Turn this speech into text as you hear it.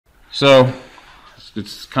So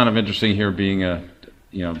it's kind of interesting here being a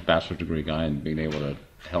bachelor's degree guy and being able to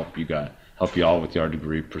help you all with your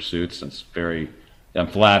degree pursuits. I'm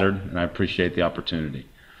flattered and I appreciate the opportunity.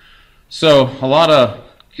 So a lot of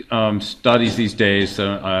studies these days,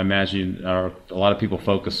 I imagine a lot of people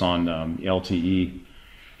focus on LTE,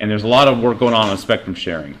 and there's a lot of work going on spectrum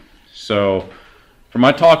sharing. So for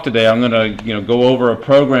my talk today, I'm going to go over a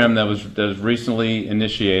program that was recently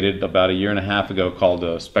initiated about a year and a half ago called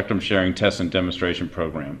the Spectrum Sharing Test and Demonstration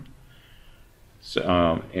Program. So,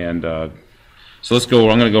 so let's go.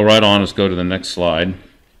 I'm going to go right on. Let's go to the next slide.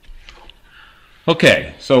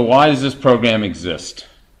 Okay, so why does this program exist?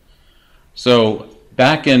 So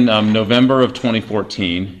back in November of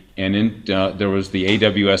 2014, and there was the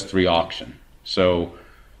AWS-3 auction. So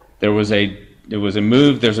there's a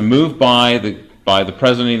move by the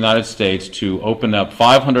President of the United States to open up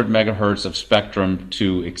 500 megahertz of spectrum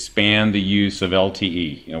to expand the use of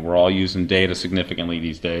LTE. We're all using data significantly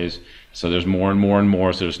these days, so there's more and more and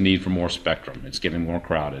more, so there's need for more spectrum. It's getting more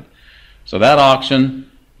crowded. So that auction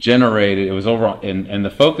generated, it was over, and the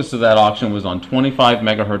focus of that auction was on 25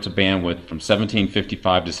 megahertz of bandwidth from 1755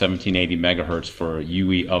 to 1780 megahertz for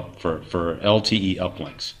for LTE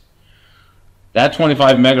uplinks. That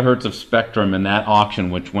 25 megahertz of spectrum in that auction,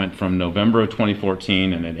 which went from November of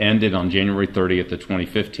 2014 and it ended on January 30th of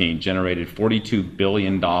 2015, generated $42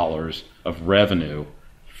 billion of revenue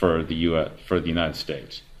for the United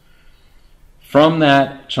States. From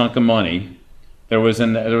that chunk of money, there was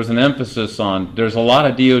an emphasis on, there's a lot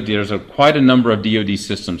of DoD, there's quite a number of DoD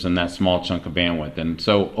systems in that small chunk of bandwidth, and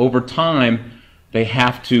so over time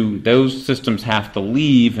those systems have to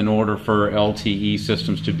leave in order for LTE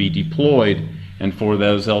systems to be deployed, and for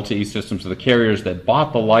those LTE systems of the carriers that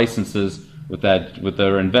bought the licenses with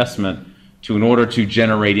their investment in order to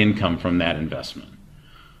generate income from that investment.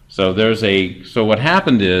 So what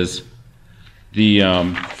happened is the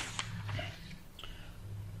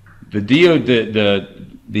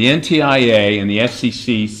NTIA and the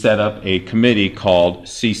FCC set up a committee called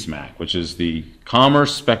CSMAC, which is the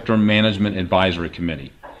Commerce Spectrum Management Advisory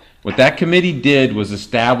Committee. What that committee did was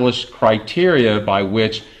establish criteria by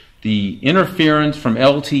which the interference from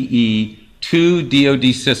LTE to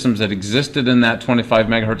DoD systems that existed in that 25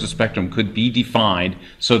 megahertz of spectrum could be defined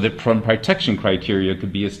so that protection criteria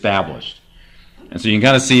could be established. And so you can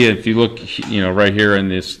kind of see it if you look, right here in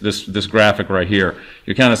this graphic right here.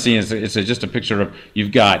 You're kind of seeing it's just a picture of,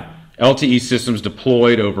 you've got LTE systems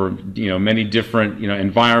deployed over many different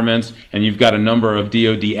environments, and you've got a number of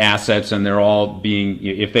DoD assets, and they're all being,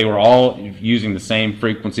 if they were all using the same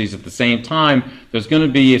frequencies at the same time, there's going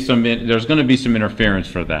to be some interference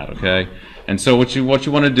for that. Okay, and so what you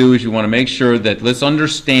want to do is you want to make sure that let's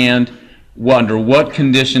understand under what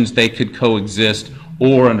conditions they could coexist,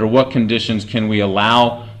 or under what conditions can we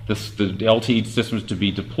allow the LTE systems to be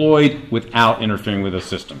deployed without interfering with those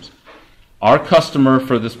systems. Our customer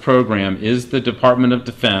for this program is the Department of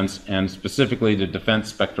Defense, and specifically the Defense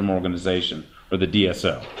Spectrum Organization, or the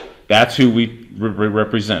DSO. That's who we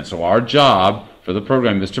represent. So our job for the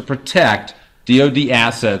program is to protect DoD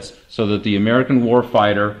assets so that the American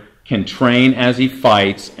warfighter can train as he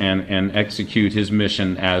fights and execute his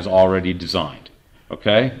mission as already designed.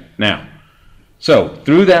 Okay? Now, so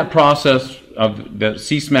through that process of the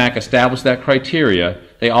CSMAC established that criteria,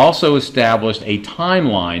 they also established a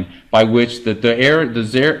timeline by which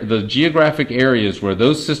the geographic areas where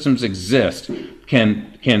those systems exist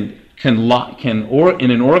can in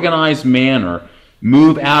an organized manner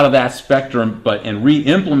move out of that spectrum and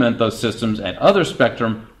re-implement those systems at other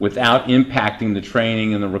spectrum without impacting the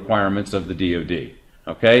training and the requirements of the DoD.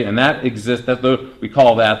 Okay, and that exists. We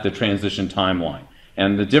call that the transition timeline.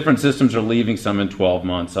 And the different systems are leaving, some in 12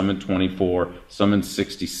 months, some in 24, some in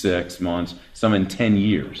 66 months, some in 10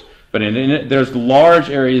 years. But there's large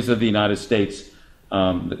areas of the United States,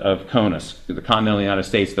 of CONUS, the continental United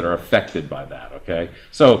States, that are affected by that. Okay,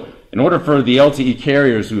 so in order for the LTE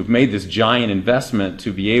carriers who have made this giant investment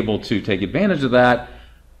to be able to take advantage of that,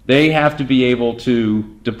 they have to be able to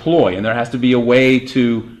deploy, and there has to be a way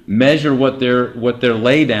to measure what their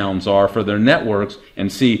laydowns are for their networks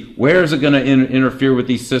and see where is it going to interfere with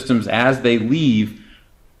these systems as they leave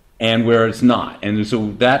and where it's not. And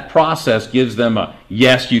so that process gives them a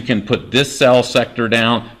yes, you can put this cell sector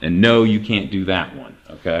down, and no, you can't do that one.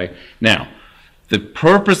 Okay? Now, the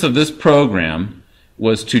purpose of this program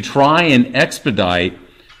was to try and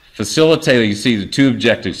facilitate, you see the two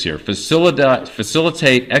objectives here,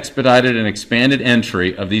 facilitate expedited and expanded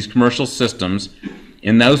entry of these commercial systems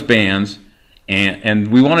in those bands, and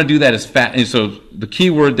we want to do that as fast. And so the key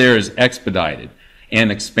word there is expedited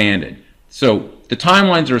and expanded. So the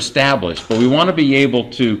timelines are established, but we want to be able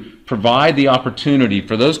to provide the opportunity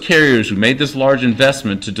for those carriers who made this large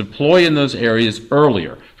investment to deploy in those areas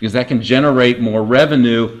earlier, because that can generate more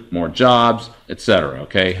revenue, more jobs, etc.,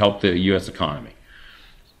 okay, help the U.S. economy.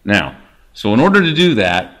 Now, so in order to do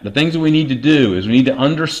that, the things that we need to do is we need to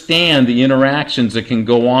understand the interactions that can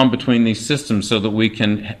go on between these systems so that we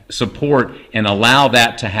can support and allow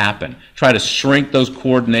that to happen. Try to shrink those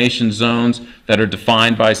coordination zones that are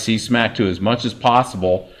defined by CSMAC to as much as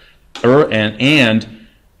possible, and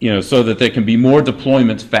so that there can be more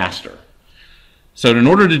deployments faster. So in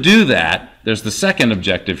order to do that, there's the second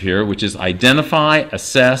objective here, which is identify,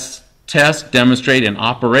 assess, test, demonstrate, and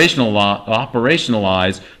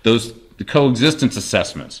operationalize the coexistence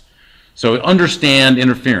assessments. So understand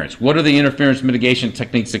interference. What are the interference mitigation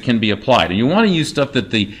techniques that can be applied? And you want to use stuff that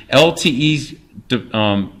the LTE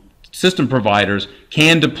system providers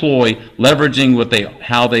can deploy, leveraging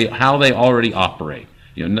how they already operate.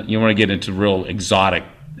 You want to get into real exotic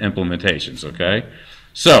implementations, okay?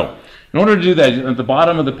 So in order to do that, at the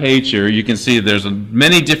bottom of the page here, you can see there's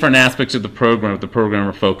many different aspects of the program that the program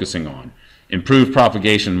are focusing on. Improved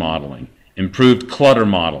propagation modeling, improved clutter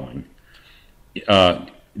modeling,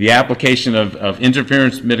 the application of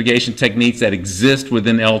interference mitigation techniques that exist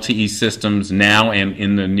within LTE systems now and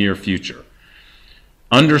in the near future.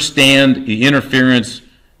 Understand the interference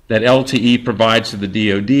that LTE provides to the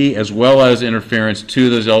DoD, as well as interference to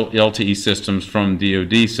those LTE systems from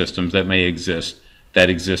DoD systems that may exist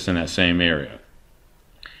in that same area.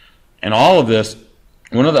 And all of this,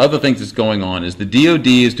 one of the other things that's going on is the DoD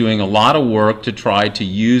is doing a lot of work to try to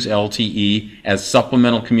use LTE as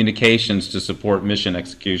supplemental communications to support mission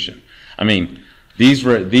execution. I mean, these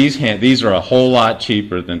are a whole lot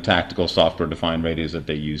cheaper than tactical software-defined radios that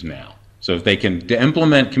they use now. So if they can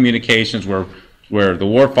implement communications where the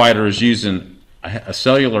warfighter is using a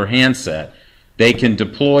cellular handset, they can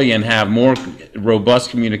deploy and have more robust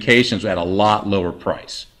communications at a lot lower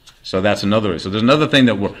price. So that's another way. So there's another thing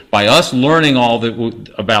that by us learning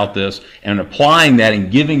about this and applying that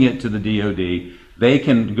and giving it to the DoD, they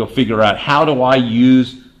can go figure out, how do I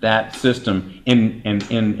use that system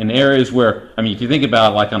in areas where, I mean, if you think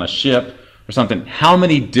about it, like on a ship or something, how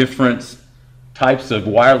many different types of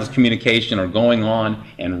wireless communication are going on,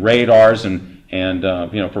 and radars for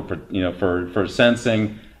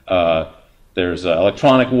sensing. There's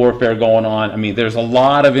electronic warfare going on. I mean, there's a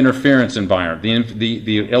lot of interference environment.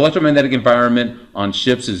 The electromagnetic environment on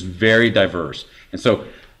ships is very diverse. And so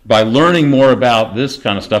by learning more about this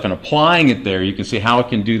kind of stuff and applying it there, you can see how it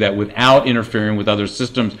can do that without interfering with other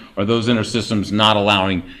systems, or those inner systems not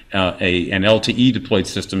allowing an LTE deployed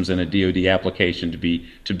systems in a DoD application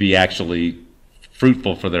to be actually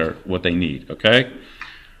fruitful for what they need, okay?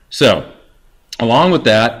 So along with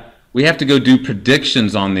that, we have to go do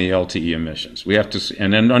predictions on the LTE emissions. We have to,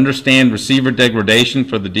 and then understand receiver degradation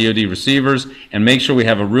for the DoD receivers, and make sure we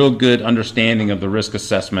have a real good understanding of the risk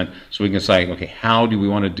assessment, so we can say, okay, how do we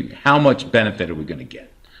want to do, how much benefit are we going to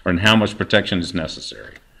get, or how much protection is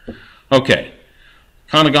necessary. Okay,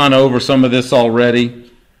 kind of gone over some of this already.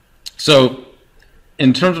 So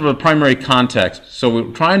in terms of a primary context, so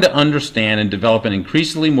we're trying to understand and develop an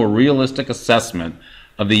increasingly more realistic assessment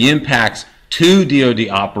of the impacts to DoD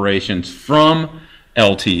operations from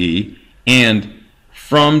LTE and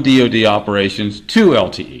from DoD operations to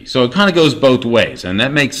LTE. So it kind of goes both ways, and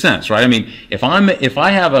that makes sense, right? I mean, if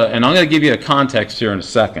I have and I'm going to give you a context here in a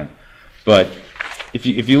second, but if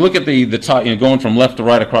you look at the top, going from left to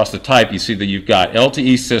right across the type, you see that you've got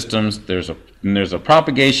LTE systems, there's a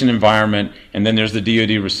propagation environment, and then there's the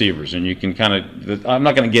DoD receivers. And you can kind of, I'm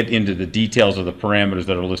not going to get into the details of the parameters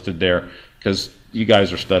that are listed there, because you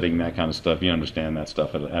guys are studying that kind of stuff. You understand that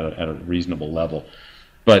stuff at a reasonable level.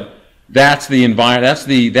 But that's the that's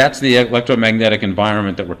the electromagnetic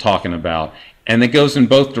environment that we're talking about, and it goes in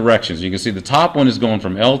both directions. You can see the top one is going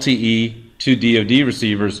from LTE to DoD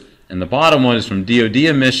receivers, and the bottom one is from DoD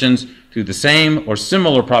emissions to the same or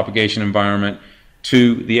similar propagation environment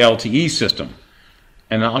to the LTE system.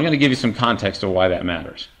 And I'm going to give you some context of why that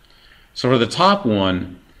matters. So for the top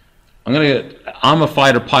one, I'm a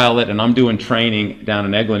fighter pilot, and I'm doing training down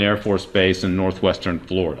in Eglin Air Force Base in northwestern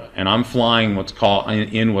Florida, and I'm flying what's called the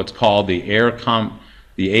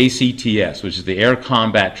ACTS, which is the Air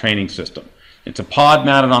Combat Training System. It's a pod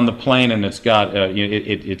mounted on the plane, and it's got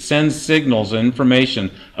it sends signals and information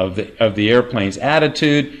of the airplane's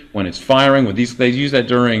attitude when it's firing. They use that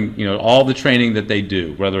during all the training that they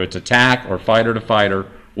do, whether it's attack or fighter to fighter,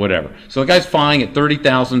 whatever. So the guy's flying at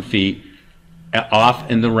 30,000 feet. Off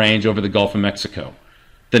in the range over the Gulf of Mexico.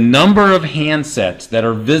 The number of handsets that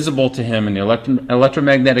are visible to him in the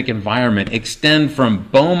electromagnetic environment extend from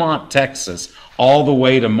Beaumont, Texas, all the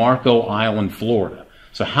way to Marco Island, Florida.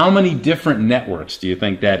 So how many different networks do you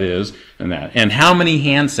think that is? And how many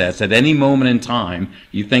handsets at any moment in time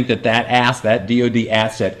you think that that DoD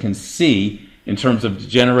asset can see in terms of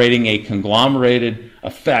generating a conglomerated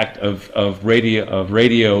effect of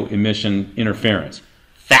radio emission interference?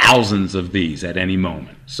 Thousands of these at any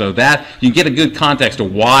moment. So that you get a good context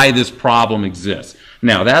of why this problem exists.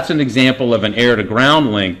 Now, that's an example of an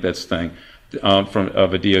air-to-ground link of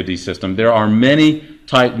a DoD system. There are many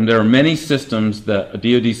systems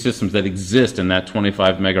DoD systems that exist in that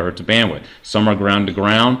 25 megahertz bandwidth. Some are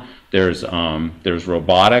ground-to-ground. There's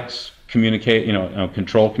robotics,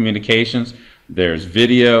 control communications. There's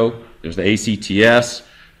video. There's the ACTS.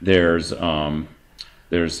 There's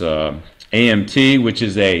AMT, which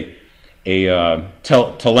is a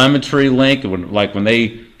telemetry link. When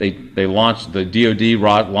they launched, the DoD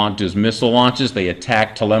launches missile launches, they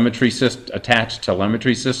attach telemetry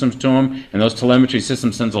systems to them, and those telemetry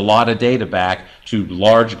systems sends a lot of data back to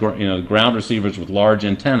large ground receivers with large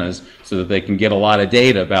antennas, so that they can get a lot of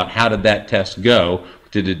data about how did that test go.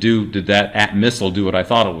 Did that missile do what I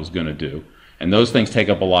thought it was going to do? And those things take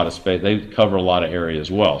up a lot of space. They cover a lot of area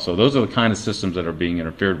as well. So those are the kind of systems that are being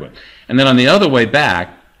interfered with. And then on the other way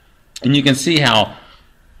back, and you can see how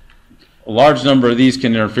a large number of these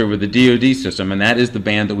can interfere with the DoD system, and that is the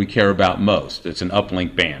band that we care about most. It's an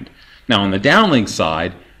uplink band. Now on the downlink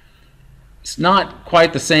side, it's not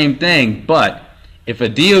quite the same thing, but if a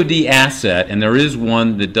DoD asset, and there is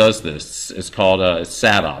one that does this, it's called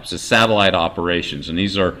SATOPS, it's satellite operations, and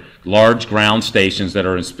these are large ground stations that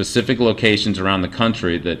are in specific locations around the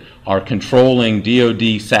country that are controlling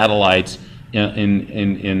DoD satellites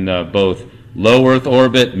in both low Earth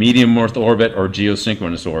orbit, medium Earth orbit, or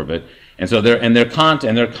geosynchronous orbit. And so they're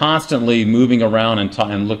constantly moving around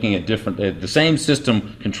and looking at different. The same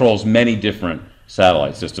system controls many different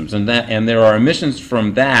satellite systems, and there are emissions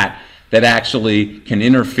from that actually can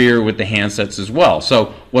interfere with the handsets as well.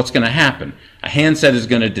 So what's going to happen? A handset is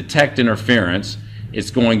going to detect interference.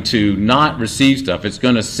 It's going to not receive stuff. It's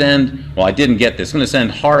going to send, well, I didn't get this. It's going to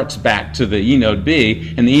send hearts back to the E node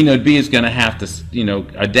B, and the E node B is going to have to,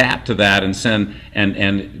 adapt to that and send,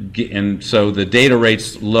 and so the data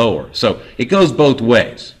rate's lower. So it goes both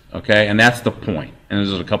ways, okay? And that's the point. And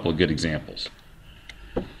there's a couple of good examples.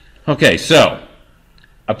 Okay, so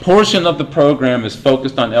a portion of the program is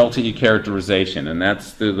focused on LTE characterization, and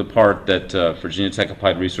that's the part that Virginia Tech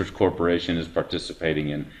Applied Research Corporation is participating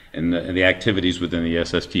in the activities within the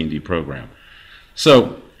SST&D program.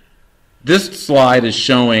 So this slide is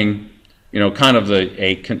showing, kind of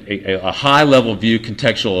a high-level view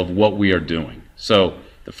contextual of what we are doing. So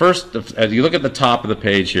as you look at the top of the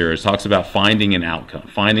page here, it talks about findings and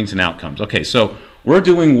outcomes. Okay, so we're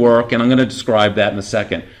doing work, and I'm going to describe that in a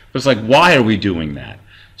second. But it's like, why are we doing that?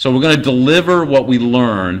 So we're going to deliver what we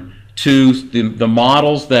learn to the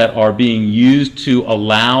models that are being used to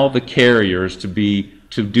allow the carriers to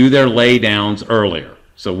do their laydowns earlier.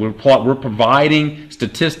 So we're providing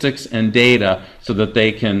statistics and data so that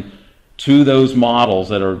they can, to those models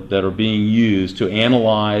that are being used to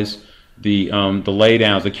analyze the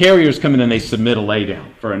laydowns. The carriers come in and they submit a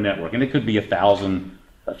laydown for a network, and it could be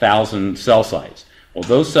 1,000 cell sites. Well,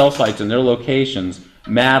 those cell sites and their locations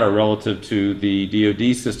matter relative to the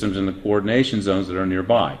DoD systems and the coordination zones that are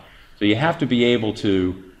nearby. So you have to be able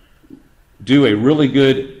to do a really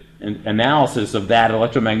good analysis of that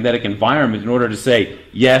electromagnetic environment in order to say,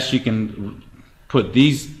 yes, you can put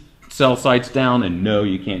these cell sites down, and no,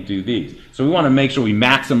 you can't do these. So we want to make sure we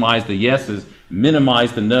maximize the yeses,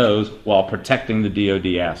 minimize the nos, while protecting the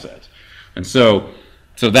DoD assets. And so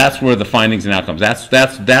that's where the findings and outcomes.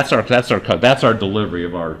 That's our delivery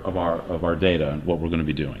of our data and what we're going to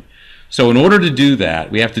be doing. So in order to do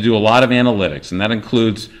that, we have to do a lot of analytics, and that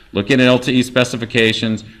includes looking at LTE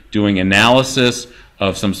specifications, doing analysis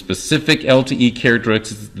of some specific LTE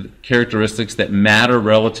characteristics that matter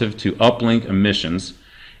relative to uplink emissions,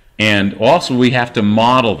 and also we have to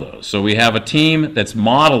model those. So we have a team that's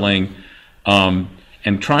modeling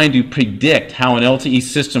and trying to predict how an LTE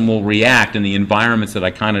system will react in the environments that I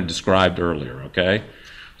kind of described earlier, okay?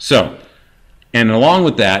 So, and along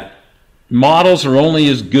with that, models are only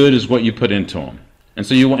as good as what you put into them. And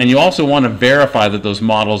so you also want to verify that those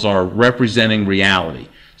models are representing reality.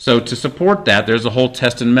 So to support that, there's a whole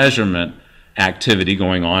test and measurement activity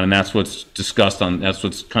going on, and that's what's that's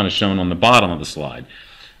what's kind of shown on the bottom of the slide.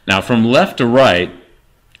 Now, from left to right,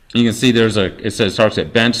 you can see it starts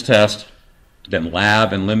at bench test, then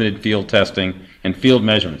lab and limited field testing, and field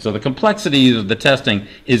measurement. So the complexity of the testing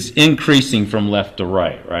is increasing from left to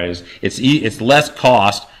right, right? It's less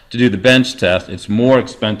cost to do the bench test. It's more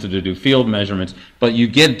expensive to do field measurements, but you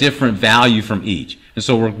get different value from each. And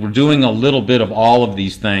so we're doing a little bit of all of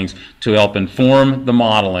these things to help inform the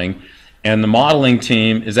modeling. And the modeling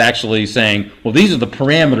team is actually saying, well, these are the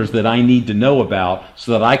parameters that I need to know about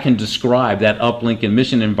so that I can describe that uplink and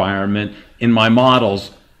mission environment in my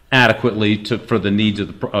models adequately for the needs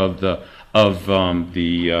of the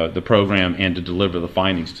program and to deliver the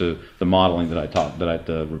findings to the modeling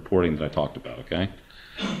the reporting that I talked about. Okay.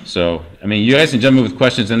 So, I mean, you guys can jump in with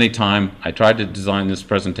questions anytime. I tried to design this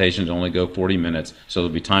presentation to only go 40 minutes, so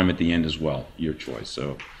there'll be time at the end as well. Your choice.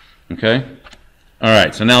 So, okay. All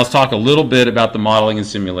right, so now let's talk a little bit about the modeling and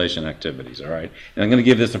simulation activities, all right? And I'm going to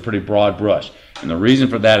give this a pretty broad brush. And the reason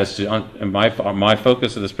for that is my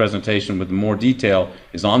focus of this presentation with more detail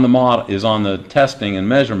is on the testing and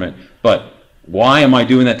measurement. But why am I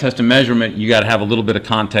doing that test and measurement? You got to have a little bit of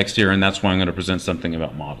context here, and that's why I'm going to present something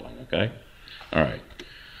about modeling, okay? All right.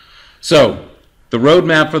 So the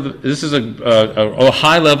roadmap this is a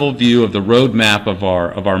high-level view of the roadmap of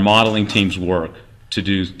our modeling team's work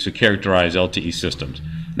to characterize LTE systems.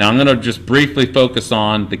 Now I'm going to just briefly focus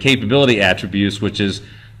on the capability attributes, which is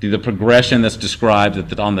the progression that's described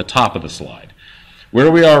on the top of the slide. Where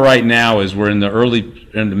we are right now is we're in the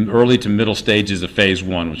early to middle stages of phase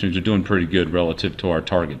 1, which means we're doing pretty good relative to our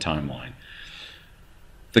target timeline.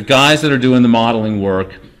 The guys that are doing the modeling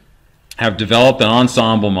work have developed an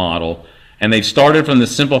ensemble model, and they've started from the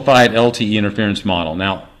simplified LTE interference model.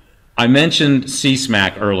 Now, I mentioned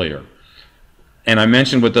CSMAC earlier. And I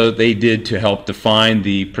mentioned what they did to help define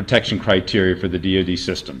the protection criteria for the DoD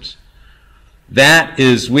systems. That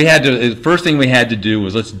is, the first thing we had to do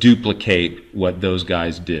was let's duplicate what those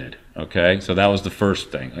guys did, okay? So that was the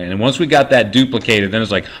first thing. And once we got that duplicated, then it's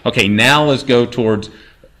like, okay, now let's go towards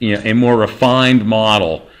a more refined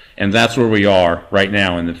model, and that's where we are right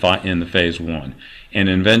now in the phase 1. And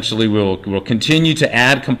eventually we'll continue to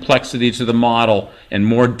add complexity to the model and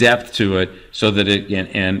more depth to it so that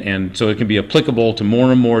so it can be applicable to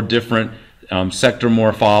more and more different sector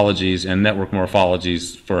morphologies and network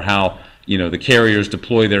morphologies for how the carriers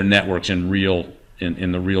deploy their networks in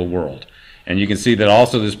the real world. And you can see that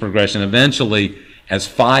also this progression eventually, as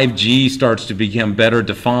 5G starts to become better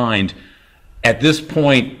defined, at this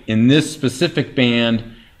point in this specific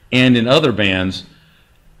band and in other bands,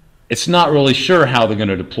 it's not really sure how they're going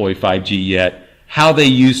to deploy 5G yet, how they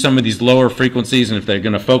use some of these lower frequencies, and if they're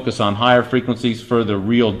going to focus on higher frequencies for the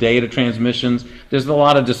real data transmissions. There's a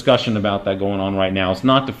lot of discussion about that going on right now. It's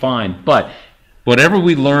not defined, but whatever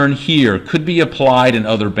we learn here could be applied in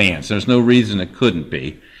other bands. There's no reason it couldn't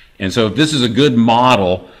be. And so if this is a good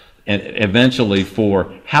model eventually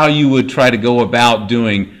for how you would try to go about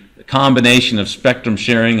doing a combination of spectrum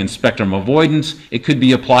sharing and spectrum avoidance, it could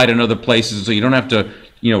be applied in other places, so you don't have to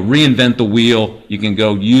reinvent the wheel. You can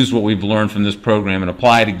go use what we've learned from this program and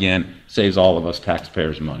apply it again. Saves all of us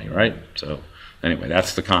taxpayers money, right? So anyway,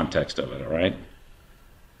 that's the context of it, all right?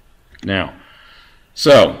 Now,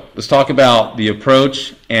 so let's talk about the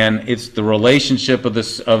approach, and it's the relationship of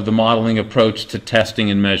the modeling approach to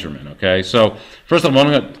testing and measurement, okay? So first of all,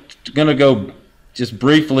 I'm going to go just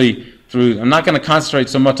briefly through. I'm not going to concentrate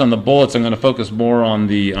so much on the bullets. I'm going to focus more on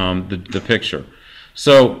the picture.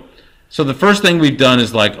 So the first thing we've done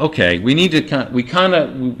is like, okay, we need to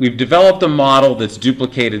we've developed a model that's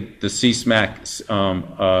duplicated the CSAC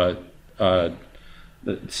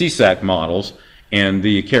models and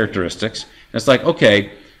the characteristics. And it's like,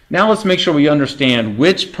 okay, now let's make sure we understand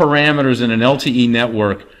which parameters in an LTE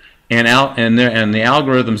network and the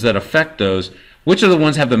algorithms that affect those, which are the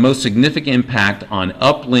ones that have the most significant impact on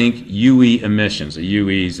uplink UE emissions. A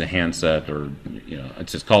UE is a handset, or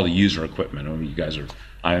it's just called a user equipment.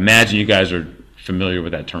 I imagine you guys are familiar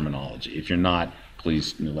with that terminology. If you're not,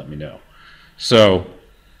 please let me know. So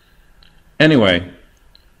anyway,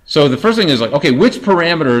 so the first thing is like, okay, which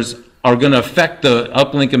parameters are going to affect the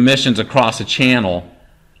uplink emissions across a channel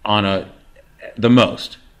the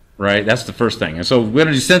most, right? That's the first thing. And so we're going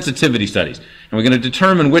to do sensitivity studies, and we're going to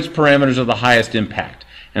determine which parameters are the highest impact.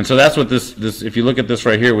 And so that's what this, if you look at this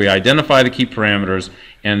right here, we identify the key parameters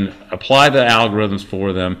and apply the algorithms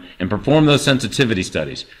for them and perform those sensitivity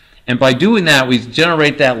studies. And by doing that, we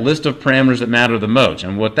generate that list of parameters that matter the most.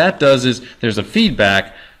 And what that does is there's a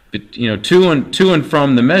feedback, to and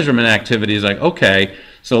from the measurement activity is like, okay,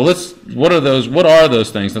 so what are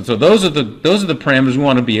those things? And so those are the parameters we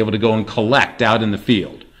want to be able to go and collect out in the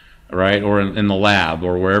field, right, or in the lab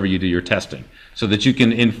or wherever you do your testing, so that you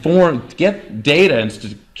can get data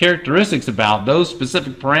and characteristics about those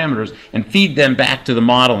specific parameters and feed them back to the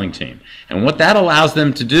modeling team. And what that allows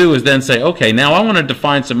them to do is then say, okay, now I want to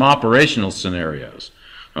define some operational scenarios,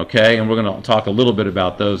 okay, and we're going to talk a little bit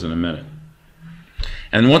about those in a minute.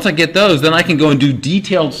 And once I get those, then I can go and do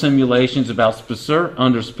detailed simulations about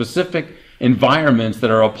under specific environments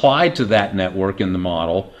that are applied to that network in the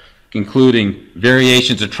model, including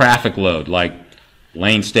variations of traffic load, like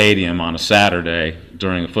Lane Stadium on a Saturday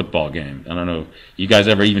during a football game. I don't know, you guys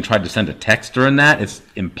ever even tried to send a text during that? It's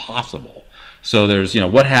impossible. So there's,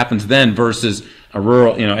 what happens then versus a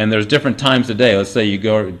rural, and there's different times of day. Let's say you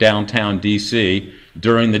go downtown D.C.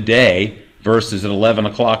 during the day versus at 11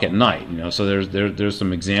 o'clock at night. So there's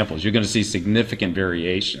some examples. You're going to see significant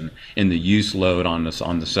variation in the use load on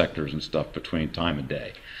the sectors and stuff between time of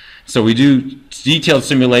day. So we do detailed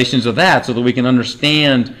simulations of that so that we can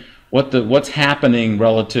understand what's happening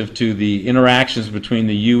relative to the interactions between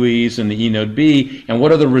the UEs and the E node B, and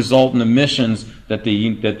what are the resultant emissions that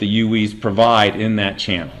the UEs provide in that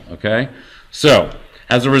channel. Okay, so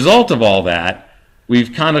as a result of all that,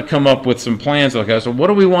 we've kind of come up with some plans. Okay, so what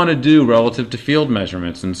do we want to do relative to field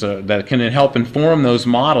measurements, and so that can help inform those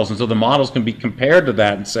models, and so the models can be compared to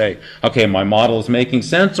that and say, okay, my model is making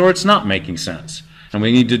sense or it's not making sense, and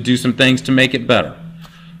we need to do some things to make it better.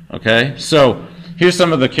 Okay, so here's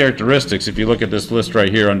some of the characteristics. If you look at this list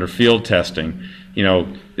right here under field testing,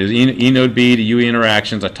 there's E node B to UE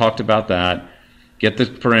interactions. I talked about that. Get the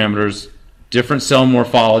parameters, different cell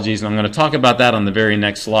morphologies, and I'm going to talk about that on the very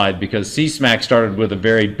next slide, because CSMAC started with a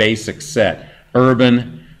very basic set: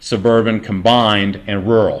 urban, suburban combined, and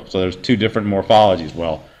rural. So there's two different morphologies.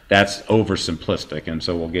 Well, that's oversimplistic, and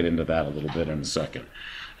so we'll get into that a little bit in a second.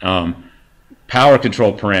 Power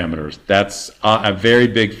control parameters, that's a very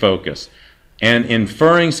big focus. And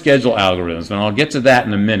inferring schedule algorithms, and I'll get to that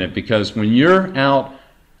in a minute, because when you're out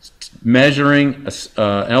measuring an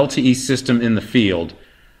LTE system in the field,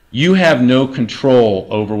 you have no control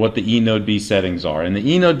over what the E node B settings are. And the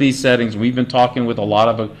E node B settings, we've been talking with a lot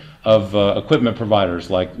of equipment providers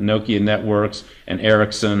like Nokia Networks and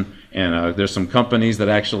Ericsson, and there's some companies that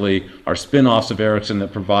actually are spin-offs of Ericsson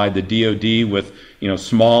that provide the DoD with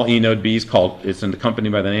small E node Bs. It's a company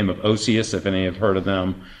by the name of OSIUS, if any have heard of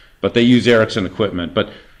them. But they use Ericsson equipment.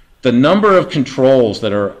 But the number of controls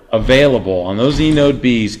that are available on those E node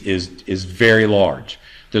Bs is very large.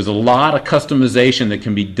 There's a lot of customization that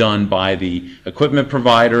can be done by the equipment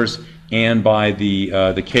providers and by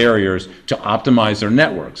the carriers to optimize their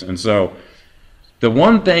networks. And so the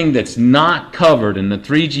one thing that's not covered in the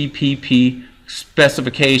 3GPP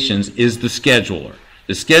specifications is the scheduler.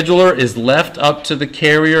 The scheduler is left up to the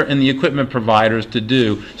carrier and the equipment providers to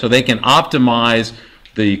do, so they can optimize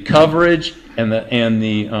the coverage and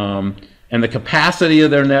the capacity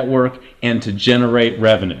of their network, and to generate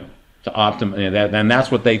revenue, to optimize that, and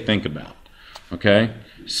that's what they think about. Okay,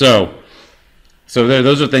 so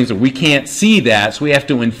those are things that we can't see that, so we have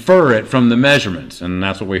to infer it from the measurements, and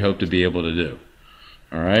that's what we hope to be able to do.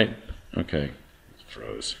 All right. Okay, it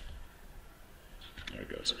froze. There it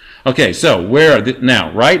goes. Okay, so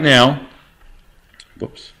right now.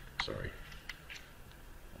 Whoops. Sorry.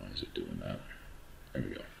 Why is it doing that? There we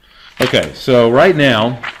go. Okay, so right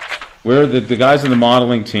now, where the guys in the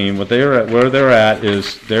modeling team, where they're at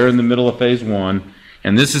is they're in the middle of phase 1,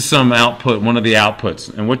 and this is some output, one of the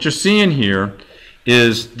outputs. And what you're seeing here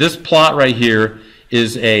is this plot right here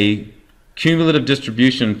is a cumulative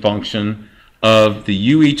distribution function of the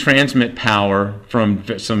UE transmit power from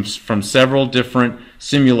several different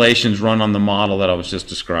simulations run on the model that I was just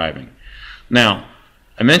describing. Now,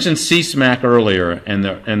 I mentioned CSMAC earlier, and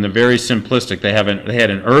they're very simplistic. They had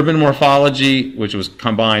an urban morphology, which was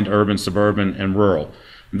combined urban, suburban, and rural.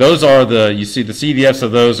 Those are you see the CDFs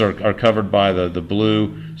of those are covered by the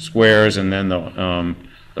blue squares and then the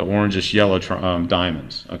orangish yellow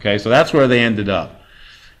diamonds. Okay, so that's where they ended up.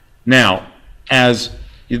 Now, as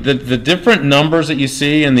the different numbers that you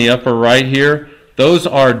see in the upper right here, those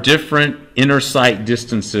are different inner site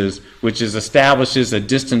distances, which establishes a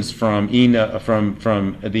distance from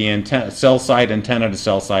the antenna, cell site antenna to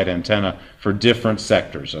cell site antenna for different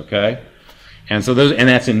sectors. Okay, and so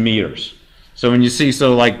that's in meters. So when you see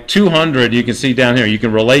like 200, you can see down here. You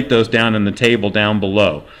can relate those down in the table down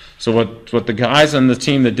below. So what the guys on the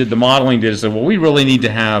team that did the modeling did is said, well, we need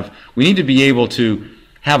to be able to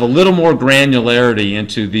have a little more granularity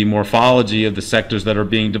into the morphology of the sectors that are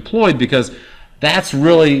being deployed, because that's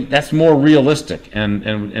more realistic,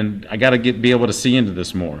 and I got to be able to see into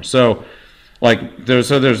this more. So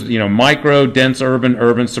there's micro, dense,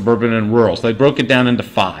 urban, suburban, and rural. So they broke it down into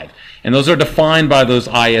 5, and those are defined by those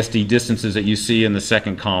ISD distances that you see in the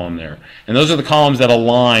second column there. And those are the columns that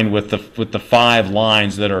align with the 5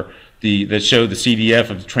 lines that show the CDF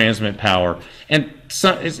of the transmit power. And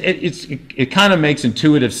so it kind of makes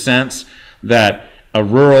intuitive sense that a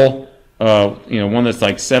rural, one that's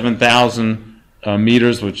like 7,000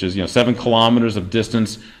 meters, which is 7 kilometers of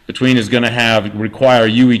distance between, is going to require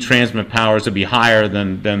UE transmit powers to be higher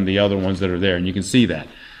than the other ones that are there, and you can see that.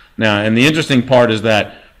 Now, and the interesting part is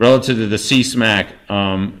that relative to the CSMAC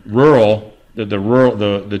rural,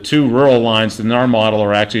 the two rural lines in our model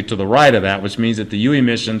are actually to the right of that, which means that the UE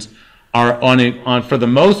emissions are for the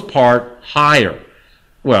most part higher.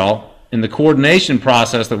 Well, in the coordination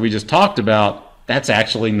process that we just talked about, that's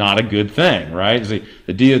actually not a good thing, right?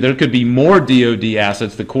 There could be more DoD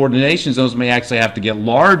assets. The coordination zones may actually have to get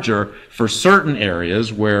larger for certain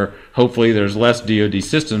areas where hopefully there's less DoD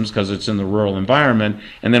systems because it's in the rural environment.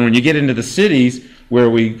 And then when you get into the cities where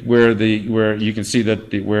you can see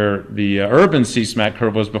that where the urban CSMAC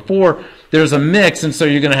curve was before, there's a mix, and so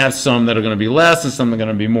you're going to have some that are going to be less and some that are going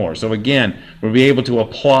to be more. So again, we'll be able to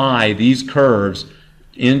apply these curves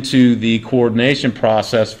into the coordination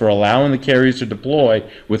process for allowing the carriers to deploy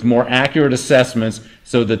with more accurate assessments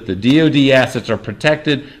so that the DoD assets are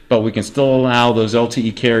protected, but we can still allow those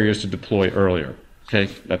LTE carriers to deploy earlier. Okay,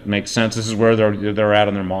 that makes sense. This is where they're at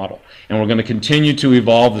in their model. And we're going to continue to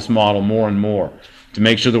evolve this model more and more to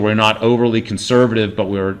make sure that we're not overly conservative, but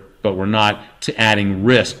we're not adding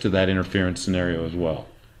risk to that interference scenario as well.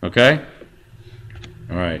 Okay?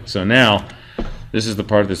 All right, so now this is the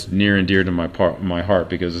part that's near and dear to my heart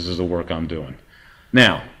because this is the work I'm doing.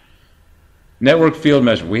 Now, network field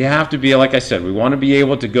measurement. We have to be, like I said, we want to be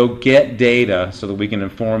able to go get data so that we can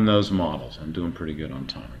inform those models. I'm doing pretty good on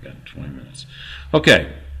time. I got 20 minutes.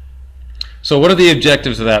 Okay. So what are the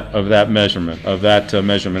objectives of that measurement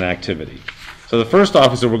activity? So the first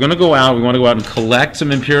off is that we want to go out and collect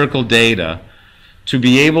some empirical data to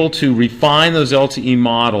be able to refine those LTE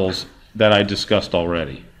models that I discussed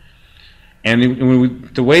already. And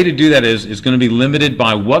the way to do that is going to be limited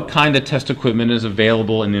by what kind of test equipment is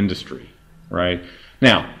available in industry, right?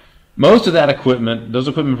 Now, most of that equipment, those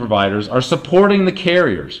equipment providers, are supporting the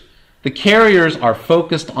carriers. The carriers are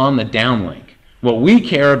focused on the downlink. What we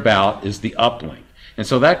care about is the uplink. And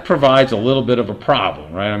so that provides a little bit of a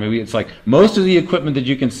problem, right? I mean, it's like most of the equipment that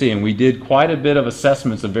you can see, and we did quite a bit of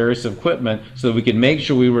assessments of various equipment so that we could make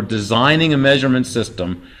sure we were designing a measurement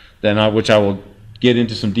system, which I will get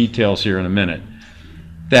into some details here in a minute,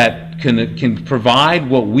 that can provide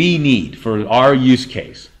what we need for our use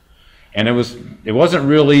case. And it wasn't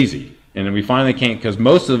real easy, and we finally can't, because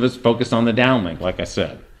most of it's focused on the downlink, like I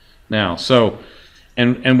said. Now, so,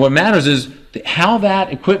 and what matters is how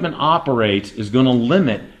that equipment operates is going to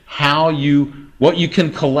limit what you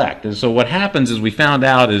can collect. And so what happens is we found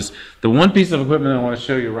out is the one piece of equipment I want to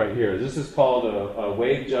show you right here. This is called a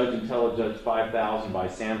Wave Judge IntelliJudge 5000 by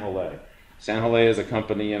San Jose. San Jose is a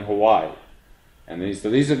company in Hawaii. And these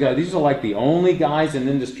are like the only guys in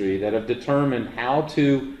industry that have determined how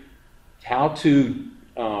to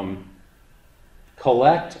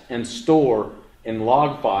collect and store in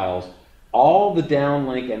log files all the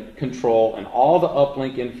downlink and control and all the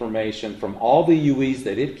uplink information from all the UEs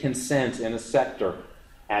that it can sense in a sector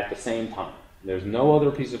at the same time. There's no other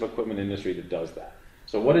piece of equipment in industry that does that.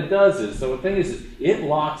 So what it does is, the thing is it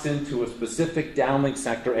locks into a specific downlink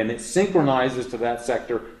sector and it synchronizes to that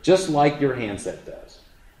sector just like your handset does.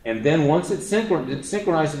 And then once it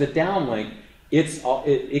synchronizes the downlink,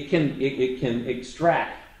 it can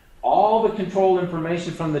extract all the control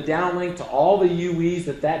information from the downlink to all the UEs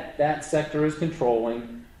that sector is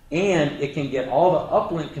controlling, and it can get all the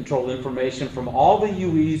uplink control information from all the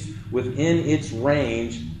UEs within its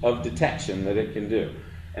range of detection that it can do.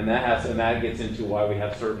 And that gets into why we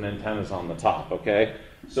have certain antennas on the top, okay?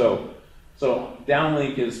 So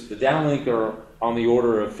downlink are on the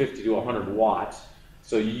order of 50 to 100 watts.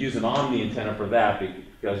 So you use an omni antenna for that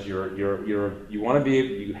because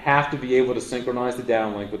you have to be able to synchronize the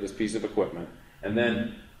downlink with this piece of equipment. And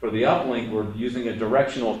then for the uplink, we're using a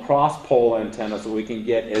directional cross pole antenna so we can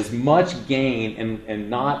get as much gain and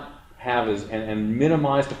not have and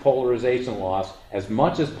minimize the polarization loss as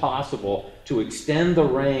much as possible to extend the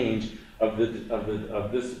range of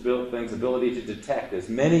this thing's ability to detect as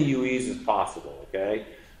many UEs as possible. Okay.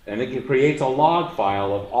 And it creates a log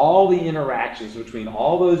file of all the interactions between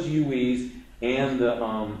all those UEs and the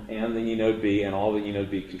eNode B and all the eNode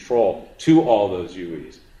B control to all those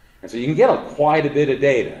UEs. And so you can get quite a bit of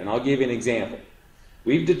data. And I'll give you an example.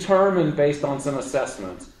 We've determined, based on some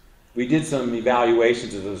assessments, we did some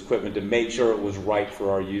evaluations of this equipment to make sure it was right for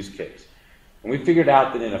our use case. And we figured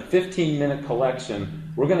out that in a 15-minute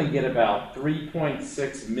collection, we're going to get about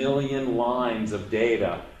 3.6 million lines of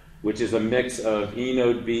data, which is a mix of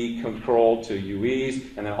eNode B control to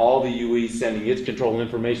UEs, and then all the UEs sending its control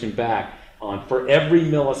information back for every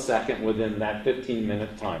millisecond within that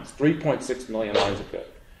 15-minute time. It's 3.6 million lines of code,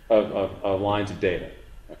 of lines of data.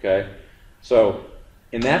 Okay, So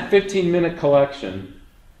in that 15-minute collection,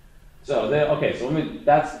 so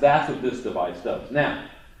that's what this device does. Now,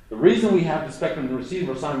 the reason we have the spectrum and the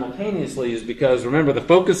receiver simultaneously is because, remember, the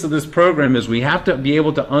focus of this program is we have to be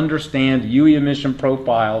able to understand UE emission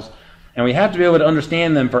profiles, and we have to be able to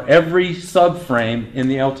understand them for every subframe in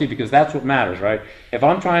the LTE, because that's what matters, right? If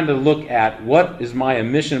I'm trying to look at what is my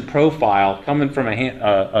emission profile coming from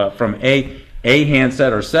a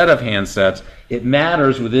handset or set of handsets, it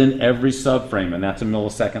matters within every subframe, and that's a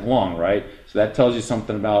millisecond long, right? So that tells you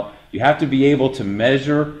something about, you have to be able to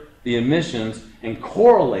measure the emissions and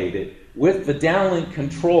correlate it with the downlink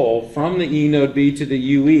control from the E node B to the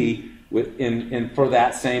UE for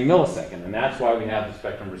that same millisecond, and that's why we have the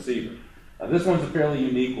spectrum receiver. Now, this one's a fairly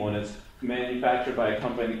unique one. It's manufactured by a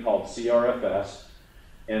company called CRFS,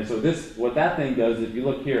 and so what that thing does, if you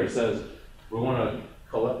look here, it says we're going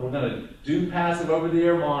to do passive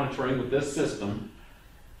over-the-air monitoring with this system.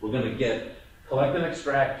 We're going to collect and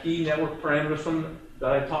extract key network parameters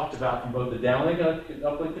that I talked about from both the downlink and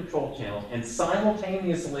uplink control channels, and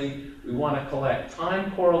simultaneously we want to collect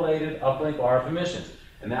time-correlated uplink RF emissions,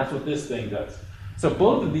 and that's what this thing does. So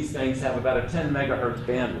both of these things have about a 10 megahertz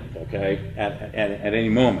bandwidth, okay, at any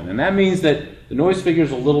moment, and that means that the noise figure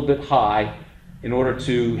is a little bit high in order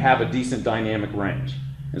to have a decent dynamic range.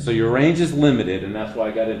 And so your range is limited, and that's why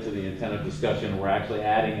I got into the antenna discussion. We're actually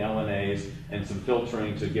adding LNAs and some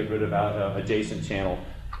filtering to get rid of adjacent channel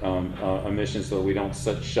emissions so that we don't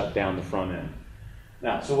shut down the front end.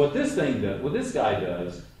 Now, so what this guy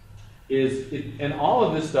does is, in all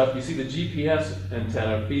of this stuff, you see the GPS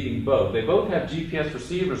antenna feeding both. They both have GPS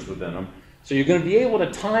receivers within them, so you're going to be able to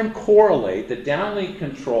time correlate the downlink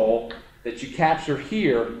control that you capture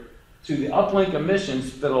here to the uplink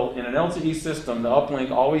emissions that'll, in an LTE system, the uplink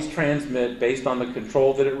always transmit based on the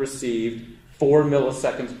control that it received 4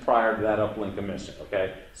 milliseconds prior to that uplink emission,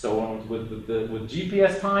 okay? So with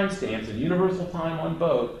GPS timestamps and universal time on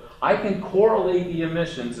both, I can correlate the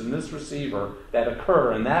emissions in this receiver that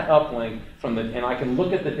occur in that uplink and I can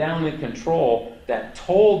look at the downlink control that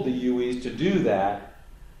told the UEs to do that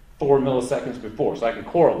 4 milliseconds before, so I can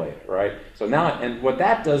correlate it, right? So now, and what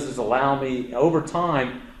that does is allow me, over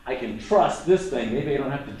time, I can trust this thing. Maybe I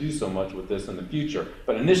don't have to do so much with this in the future,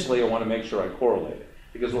 but initially I want to make sure I correlate it,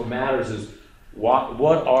 because what matters is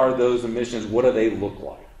what are those emissions, what do they look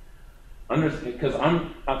like? Because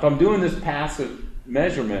if I'm doing this passive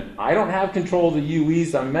measurement, I don't have control of the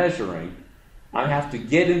UEs I'm measuring. I have to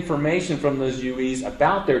get information from those UEs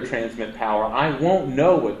about their transmit power. I won't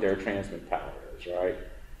know what their transmit power is, right?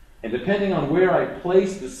 And depending on where I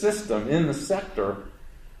place the system in the sector,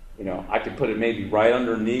 I could put it maybe right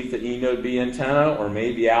underneath the E node B antenna, or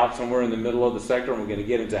maybe out somewhere in the middle of the sector, and we're going to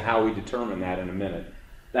get into how we determine that in a minute.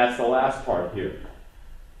 That's the last part here.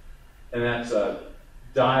 And that's a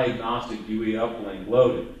diagnostic UE uplink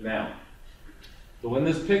loaded. Now, so in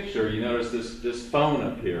this picture, you notice this phone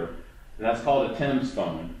up here, and that's called a TEMS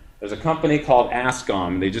phone. There's a company called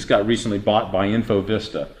Ascom. They just got recently bought by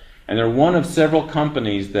InfoVista. And they're one of several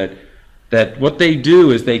companies that what they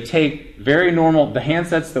do is they take the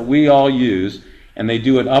handsets that we all use, and they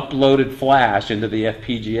do an uploaded flash into the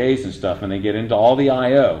FPGAs and stuff, and they get into all the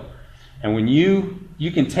I/O. And when you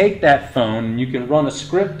can take that phone and you can run a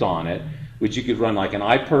script on it, which you could run like an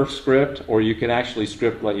iPerf script, or you could actually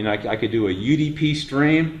script, like, I could do a UDP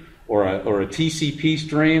stream or a TCP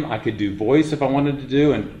stream. I could do voice if I wanted to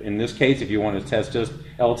do, and in this case, if you want to test just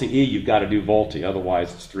LTE, you've got to do VoLTE,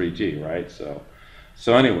 otherwise it's 3G, right? So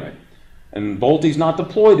anyway. And VoLTE's not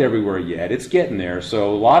deployed everywhere yet. It's getting there.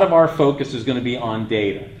 So a lot of our focus is going to be on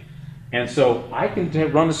data. And so I can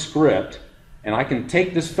run a script, and I can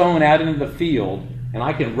take this phone out into the field, and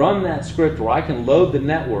I can run that script where I can load the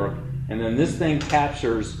network, and then this thing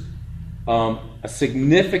captures a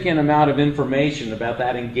significant amount of information about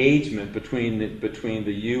that engagement between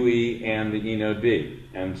the UE and the E node B.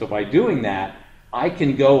 And so by doing that, I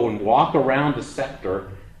can go and walk around the sector,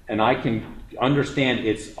 and I can understand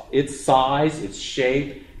its size, its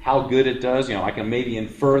shape, how good it does. I can maybe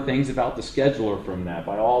infer things about the scheduler from that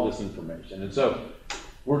by all this information. And so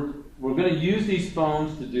we're going to use these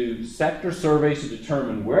phones to do sector surveys to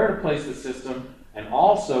determine where to place the system, and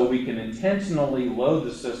also we can intentionally load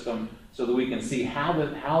the system so that we can see how the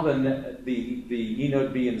E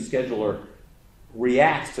node B and the scheduler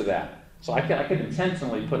reacts to that. So I could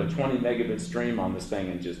intentionally put a 20 megabit stream on this thing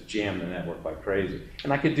and just jam the network like crazy.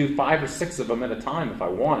 And I could do 5 or 6 of them at a time if I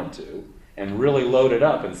wanted to, and really load it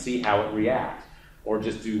up and see how it reacts. Or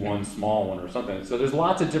just do one small one or something. So there's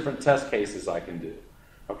lots of different test cases I can do.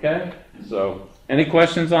 Okay? So any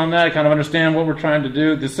questions on that? I kind of understand what we're trying to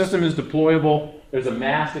do. The system is deployable there's a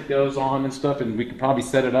mask that goes on and stuff, and we could probably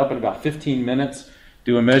set it up in about 15 minutes,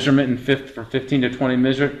 do a measurement for 15 to 20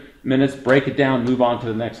 minutes, break it down, move on to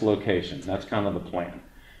the next location. That's kind of the plan.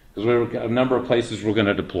 Because we've got a number of places we're going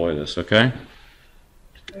to deploy this, okay?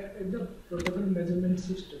 The protocol measurement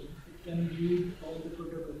system, it can read all the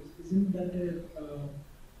protocols. Isn't that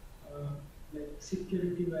like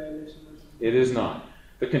security violation or something? It is not.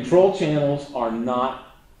 The control channels are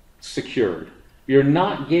not secured. You're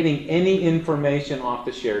not getting any information off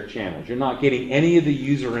the shared channels. You're not getting any of the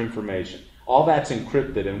user information. All that's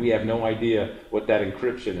encrypted, and we have no idea what that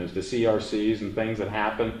encryption is. The CRCs and things that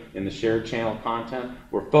happen in the shared channel content,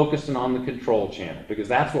 we're focusing on the control channel because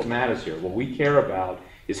that's what matters here. What we care about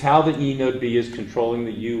is how the E node B is controlling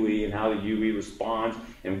the UE and how the UE responds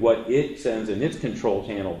and what it sends in its control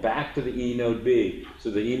channel back to the E node B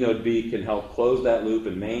so the E node B can help close that loop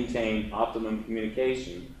and maintain optimum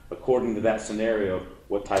communication according to that scenario,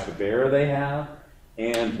 what type of error they have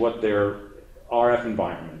and what their RF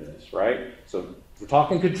environment is, right? So we're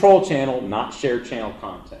talking control channel, not shared channel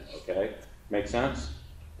content, okay? Make sense?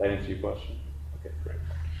 That answer your question? Okay, great.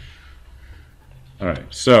 All right,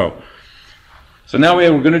 so now we're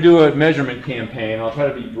going to do a measurement campaign. I'll try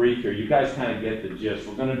to be brief here. You guys kind of get the gist.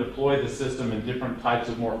 We're going to deploy the system in different types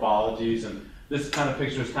of morphologies, and this kind of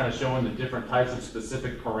picture is kind of showing the different types of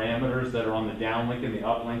specific parameters that are on the downlink and the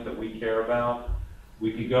uplink that we care about.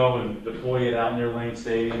 We could go and deploy it out near Lane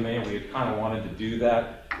Stadium, and we kind of wanted to do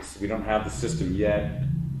that. We don't have the system yet.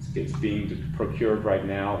 It's being procured right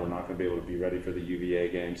now. We're not going to be able to be ready for the UVA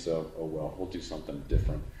game, so oh well, we'll do something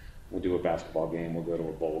different. We'll do a basketball game, we'll go to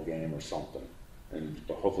a bowl game or something, and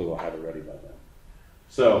hopefully we'll have it ready by then.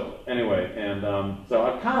 So anyway, and so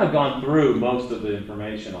I've kind of gone through most of the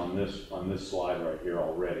information on this slide right here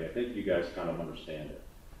already. I think you guys kind of understand it.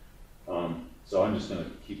 So I'm just going to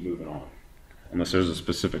keep moving on, unless there's a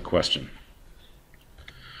specific question.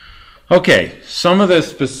 Okay, some of the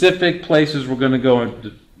specific places we're going to go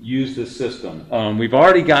and use this system. We've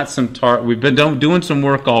already got some we've been doing some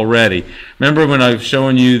work already. Remember when I was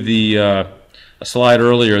showing you the a slide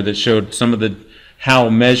earlier that showed some of the how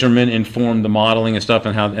measurement informed the modeling and stuff,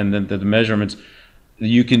 and how and then the measurements.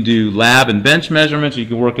 You can do lab and bench measurements, or you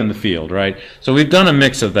can work in the field, right? So we've done a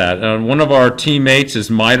mix of that. One of our teammates is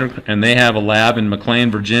MITRE, and they have a lab in McLean,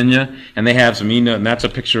 Virginia, and they have some E-node, and that's a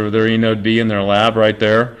picture of their E-node B in their lab right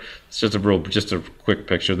there. It's just a quick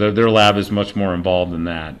picture. Their lab is much more involved than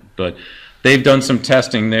that, but they've done some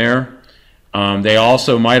testing there. They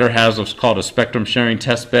also, MITRE has what's called a spectrum sharing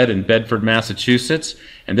test bed in Bedford, Massachusetts,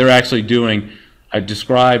 and they're actually doing. I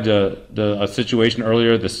described a situation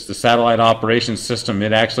earlier, the satellite operations system.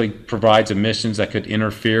 It actually provides emissions that could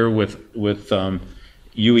interfere with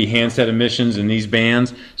UE handset emissions in these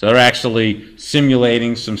bands. So they're actually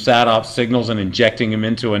simulating some SAT-op signals and injecting them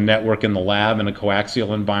into a network in the lab in a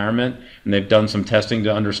coaxial environment. And they've done some testing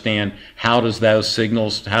to understand how does those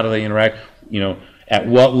signals, how do they interact, at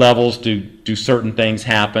what levels do certain things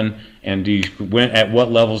happen, and at what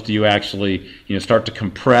levels do you actually start to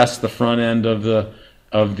compress the front end of the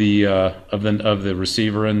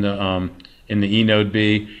receiver in the E node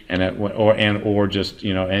B, and or just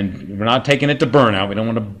and we're not taking it to burnout. We don't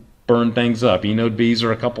want to burn things up. E node Bs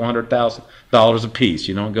are a couple $100,000 a piece.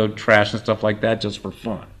 You don't go trash and stuff like that just for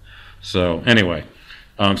fun. So anyway,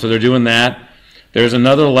 so they're doing that. There's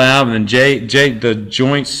another lab, and then the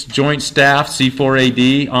joint staff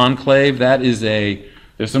C4AD enclave. That is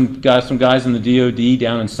there's some guys in the DoD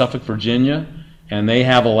down in Suffolk, Virginia, and they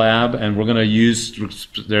have a lab, and we're going to use.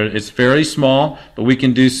 It's very small, but we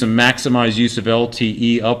can do some maximized use of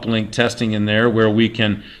LTE uplink testing in there, where we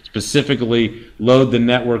can specifically load the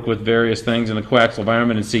network with various things in a coaxial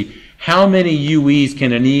environment and see how many UEs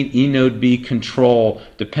can an E node B control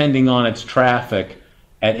depending on its traffic.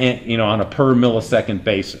 On a per millisecond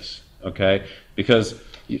basis, okay? Because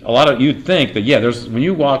you'd think that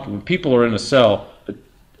when people are in a cell,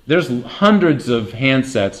 there's hundreds of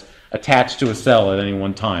handsets attached to a cell at any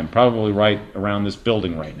one time, probably right around this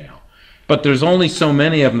building right now. But there's only so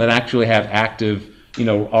many of them that actually have active,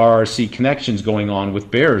 RRC connections going on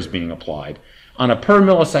with bearers being applied. On a per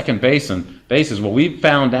millisecond basis, what we've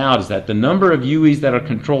found out is that the number of UEs that are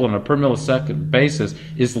controlled on a per millisecond basis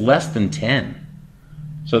is less than 10.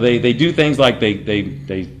 So they do things like they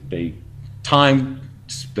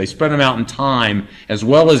spread them out in time as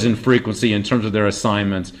well as in frequency in terms of their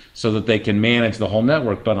assignments, so that they can manage the whole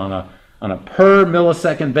network. But on a per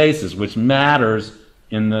millisecond basis, which matters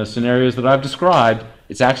in the scenarios that I've described,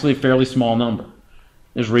 it's actually a fairly small number.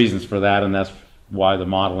 There's reasons for that, and that's why the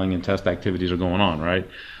modeling and test activities are going on, right?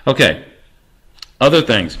 Okay. Other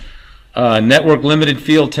things, network limited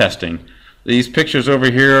field testing. These pictures over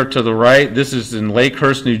here to the right, this is in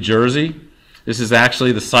Lakehurst, New Jersey. This is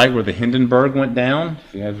actually the site where the Hindenburg went down.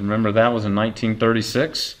 If you guys remember, that was in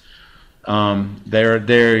 1936. The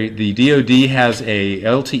DoD has a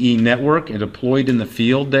LTE network deployed in the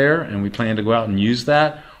field there, and we plan to go out and use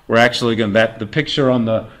that. We're actually going to, the picture on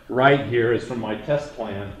the right here is from my test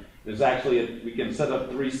plan. There's actually, we can set up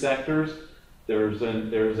 3 sectors. There's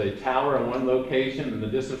a tower in one location, and the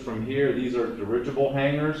distance from here, these are dirigible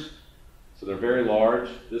hangars. So they're very large.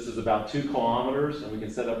 This is about 2 kilometers, and we can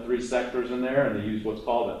set up 3 sectors in there, and they use what's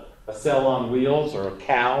called a cell on wheels, or a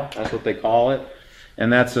cow. That's what they call it.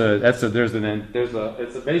 And basically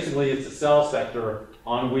it's a cell sector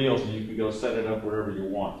on wheels, and you can go set it up wherever you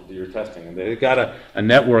want to do your testing. And they've got a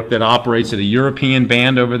network that operates at a European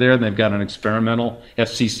band over there, and they've got an experimental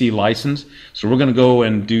FCC license. So we're going to go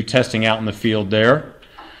and do testing out in the field there.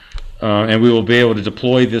 And we will be able to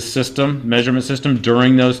deploy this system, measurement system,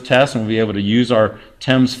 during those tests, and we'll be able to use our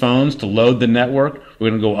TEMS phones to load the network. We're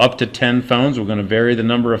going to go up to 10 phones. We're going to vary the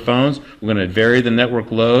number of phones. We're going to vary the network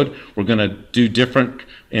load. We're going to do different,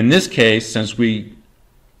 in this case, since the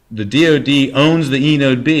DoD owns the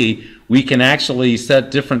eNode B, we can actually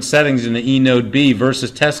set different settings in the eNode B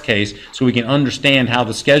versus test case, so we can understand how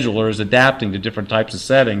the scheduler is adapting to different types of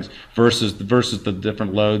settings versus the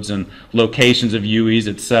different loads and locations of UEs,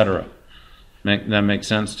 etc. That makes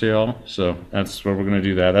sense to y'all? So that's where we're going to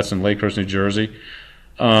do that. That's in Lakehurst, New Jersey.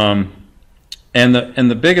 And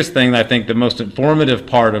the biggest thing, I think the most informative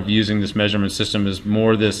part of using this measurement system is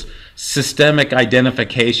more this systemic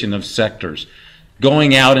identification of sectors,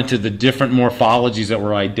 going out into the different morphologies that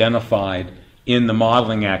were identified in the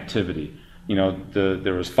modeling activity. You know,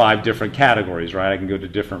 there was 5 different categories, right? I can go to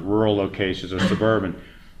different rural locations or suburban.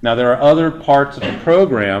 Now, there are other parts of the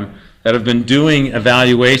program that have been doing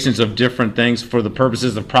evaluations of different things for the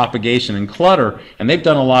purposes of propagation and clutter, and they've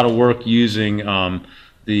done a lot of work using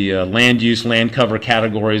the land use, land cover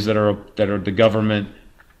categories that are the government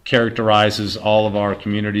characterizes all of our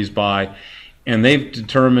communities by, and they've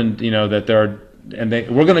determined, you know, that there are,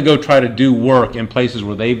 we're going to go try to do work in places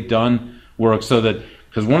where they've done work, so that,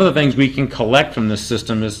 because one of the things we can collect from this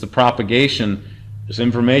system is the propagation, this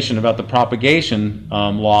information about the propagation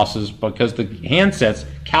losses, because the handsets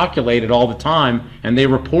calculate it all the time and they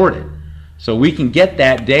report it. So we can get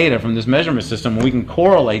that data from this measurement system, and we can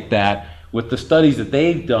correlate that with the studies that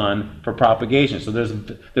they've done for propagation. So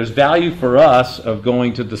there's value for us of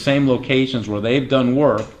going to the same locations where they've done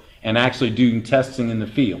work and actually doing testing in the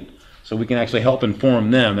field. So we can actually help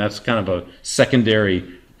inform them. That's kind of a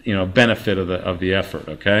secondary, you know, benefit of the effort.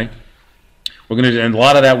 Okay, we're going to, and a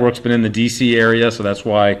lot of that work's been in the DC area, so that's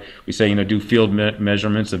why we say, you know, do field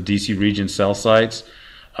measurements of DC region cell sites.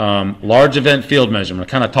 Large event field measurement.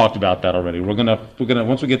 I kind of talked about that already. We're gonna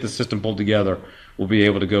once we get the system pulled together, we'll be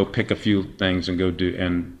able to go pick a few things and go do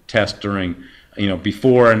and test during, you know,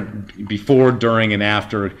 before, during, and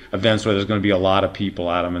after events where there's going to be a lot of people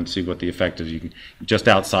at them, and see what the effect is. You can just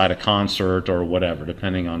outside a concert or whatever,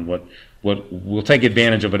 depending on what we'll take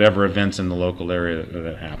advantage of whatever events in the local area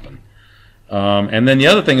that happen. And then the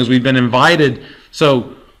other thing is we've been invited.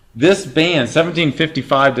 So this band,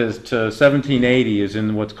 1755 to 1780, is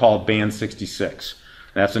in what's called band 66.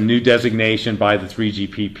 That's a new designation by the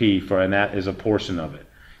 3GPP and that is a portion of it.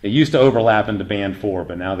 It used to overlap into band 4,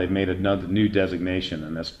 but now they've made another new designation,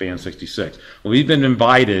 and that's band 66. Well, we've been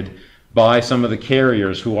invited by some of the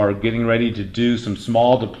carriers who are getting ready to do some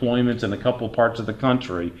small deployments in a couple parts of the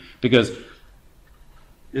country, because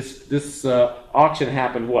this auction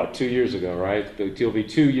happened, what, 2 years ago, right? It'll be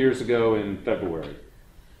 2 years ago in February.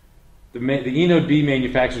 The eNode B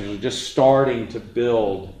manufacturers are just starting to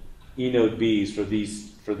build eNode Bs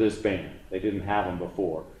for this band. They didn't have them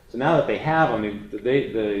before. So now that they have them,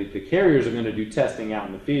 the carriers are going to do testing out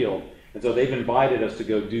in the field, and so they've invited us to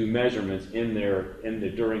go do measurements during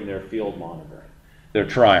their field monitoring, their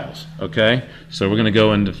trials. Okay, so we're going to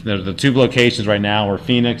go into the 2 locations right now are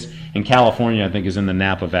Phoenix and California. I think is in the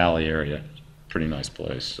Napa Valley area. Pretty nice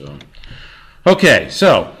place. So, okay,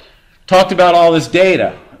 so talked about all this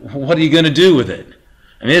data. What are you going to do with it?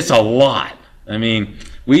 I mean, it's a lot. I mean,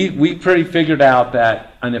 we pretty figured out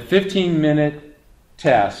that on a 15-minute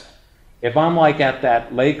test, if I'm like at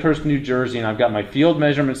that Lakehurst, New Jersey, and I've got my field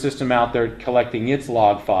measurement system out there collecting its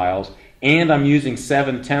log files, and I'm using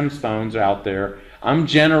 7 TEMS phones out there, I'm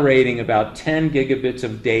generating about 10 gigabits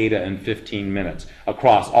of data in 15 minutes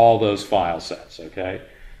across all those file sets. Okay,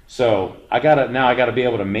 so now I got to be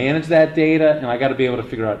able to manage that data, and I got to be able to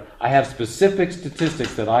figure out. I have specific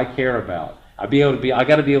statistics that I care about. I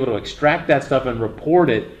got to be able to extract that stuff and report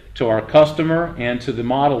it to our customer and to the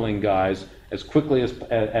modeling guys as quickly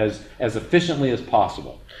as efficiently as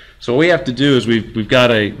possible. So what we have to do is we're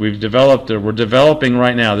developing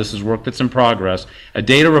right now, this is work that's in progress, a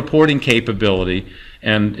data reporting capability,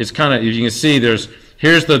 and it's kind of, as you can see,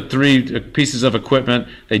 here's the 3 pieces of equipment.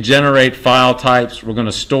 They generate file types. We're going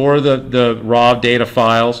to store the raw data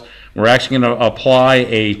files. We're actually going to apply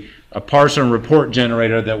a parse and report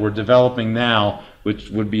generator that we're developing now, which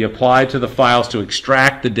would be applied to the files to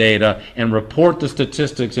extract the data and report the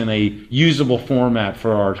statistics in a usable format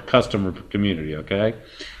for our customer community, okay?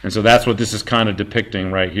 And so that's what this is kind of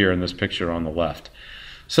depicting right here in this picture on the left.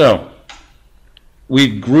 So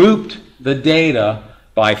we've grouped the data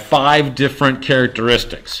by 5 different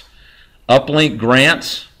characteristics. Uplink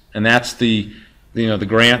grants, and that's the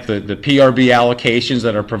grant, the PRB allocations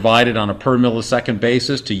that are provided on a per millisecond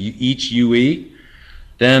basis to each UE.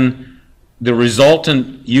 Then the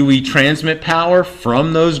resultant UE transmit power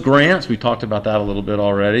from those grants, we talked about that a little bit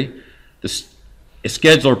already. The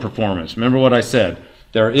scheduler performance, remember what I said.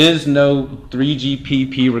 There is no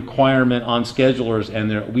 3GPP requirement on schedulers,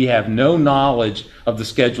 and we have no knowledge of the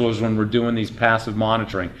schedulers when we're doing these passive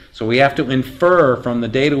monitoring. So we have to infer from the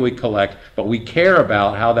data we collect, but we care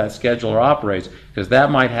about how that scheduler operates, because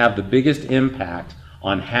that might have the biggest impact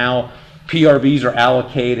on how PRBs are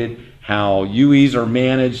allocated, how UEs are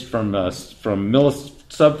managed from subframe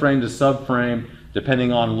to subframe,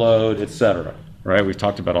 depending on load, etc. Right? We've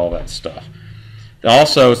talked about all that stuff.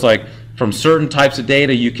 Also, it's like, from certain types of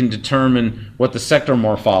data, you can determine what the sector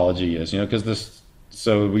morphology is, because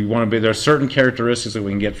so we want to be, there are certain characteristics that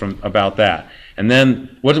we can get from about that. And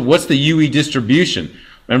then what's the UE distribution?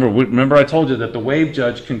 Remember I told you that the wave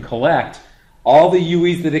judge can collect all the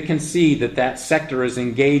UEs that it can see that sector is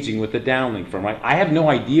engaging with the downlink from. Right? I have no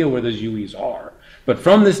idea where those UEs are, but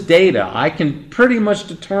from this data, I can pretty much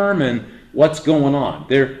determine what's going on.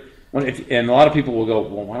 And a lot of people will go,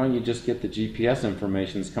 well, why don't you just get the GPS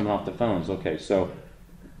information that's coming off the phones? Okay, so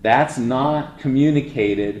that's not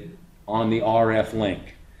communicated on the RF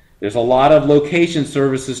link. There's a lot of location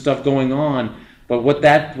services stuff going on, but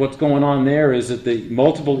what's going on there is that the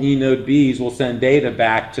multiple eNode Bs will send data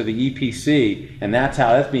back to the EPC, and that's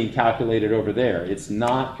how that's being calculated over there. It's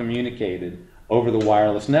not communicated over the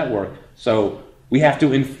wireless network. So we have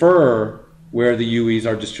to infer where the UEs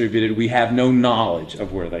are distributed. We have no knowledge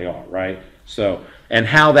of where they are, right? So, and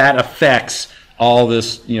how that affects all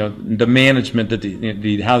this, the management that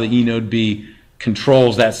how the eNode B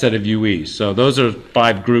controls that set of UEs. So those are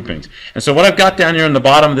 5 groupings. And so what I've got down here on the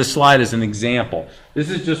bottom of this slide is an example. This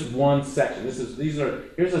is just one section.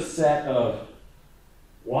 Here's a set of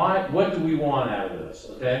what do we want out of this?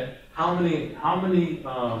 Okay, how many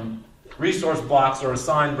resource blocks are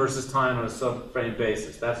assigned versus time on a subframe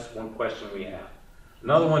basis? That's one question we have.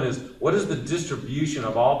 Another one is, what is the distribution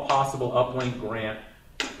of all possible uplink grant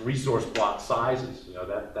resource block sizes?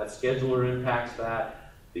 That scheduler impacts that.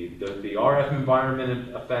 The RF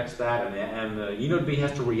environment affects that, and the eNode B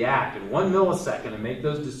has to react in 1 millisecond and make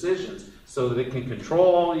those decisions so that it can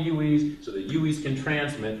control all the UEs, so the UEs can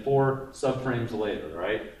transmit 4 subframes later,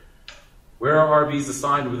 right? Where are RBs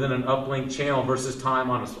assigned within an uplink channel versus time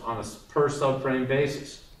on a per subframe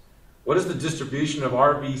basis? What is the distribution of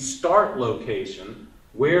RB start location?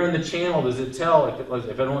 Where in the channel does it tell if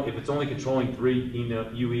it's only controlling 3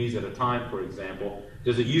 UEs at a time, for example?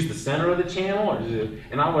 Does it use the center of the channel, or does it?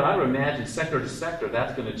 And I would imagine sector to sector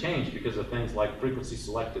that's going to change because of things like frequency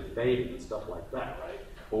selective fading and stuff like that, right?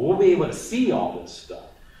 Well, we'll be able to see all this stuff.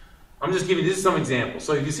 I'm just giving you some examples.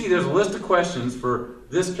 So you see there's a list of questions for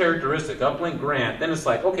this characteristic, uplink grant. Then it's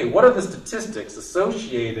like, okay, what are the statistics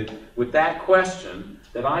associated with that question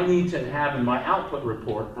that I need to have in my output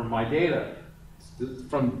report from my data,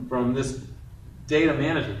 from this data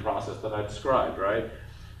management process that I described, right?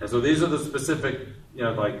 And so these are the specific,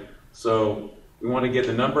 so we want to get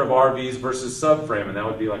the number of RVs versus subframe, and that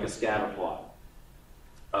would be like a scatter plot.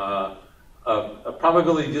 A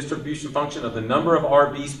probability distribution function of the number of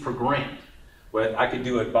RVs per grant. But I could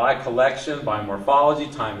do it by collection, by morphology,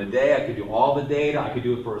 time of day. I could do all the data. I could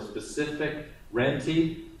do it for a specific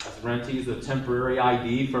rentee. Rentee is a temporary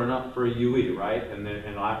ID for a UE, right? And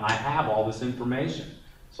I have all this information.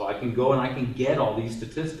 So I can go and I can get all these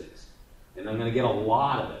statistics. And I'm going to get a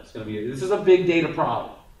lot of it. This is a big data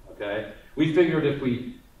problem, okay? We figured it's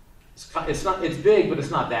big, but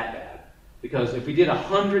it's not that bad. Because if we did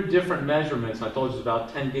 100 different measurements, and I told you it's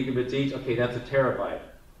about 10 gigabits each, okay, that's a terabyte.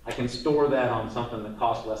 I can store that on something that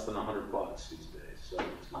costs less than $100 these days, so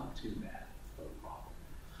it's not too bad. No problem.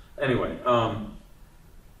 Anyway,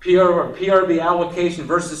 PRB allocation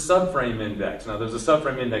versus subframe index. Now, there's a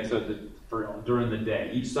subframe index during the day.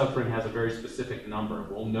 Each subframe has a very specific number.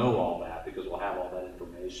 We'll know all that because we'll have all that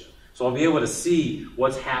information. So I'll be able to see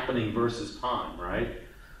what's happening versus time, right?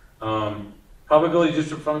 Probability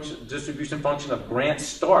distribution function of grant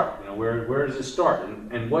start. You know, where does it start?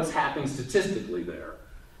 And what's happening statistically there?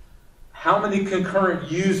 How many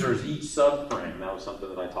concurrent users each subframe? That was something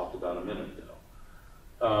that I talked about a minute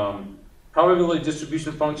ago. Probability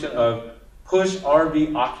distribution function of push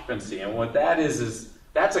RV occupancy. And what that is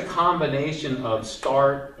that's a combination of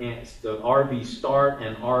start and the RV start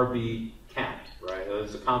and RV count, right?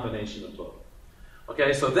 It's a combination of both.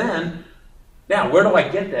 Okay, so then, now where do I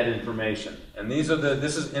get that information? And this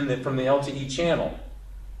is from the LTE channel.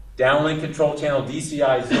 Downlink control channel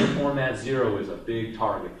DCI 0 format 0 is a big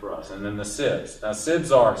target for us. And then the SIBs. Now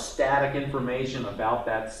SIBs are static information about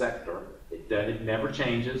that sector. It never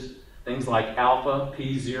changes. Things like alpha,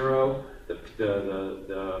 P0,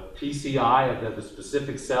 the PCI, the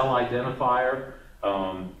specific cell identifier,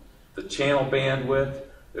 the channel bandwidth.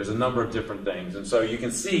 There's a number of different things. And so you can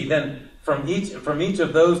see then from each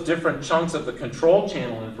of those different chunks of the control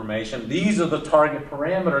channel information, these are the target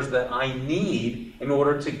parameters that I need in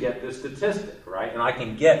order to get this statistic, right? And I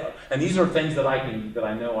can get, and these are things that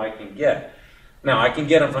I know I can get. Now, I can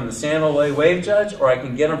get them from the San Jose Wave Judge, or I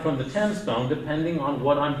can get them from the TENS phone, depending on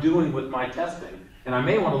what I'm doing with my testing. And I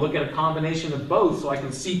may want to look at a combination of both so I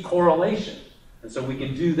can see correlation. And so we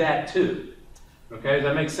can do that too. Okay, does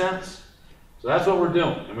that make sense? So that's what we're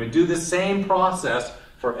doing. And we do the same process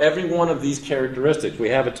for every one of these characteristics. We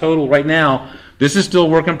have a total right now. This is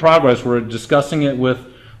still work in progress. We're discussing it with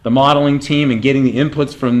the modeling team and getting the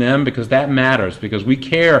inputs from them, because that matters, because we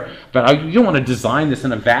care. But you don't want to design this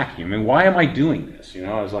in a vacuum. I mean, why am I doing this? You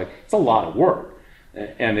know, I was like, it's a lot of work.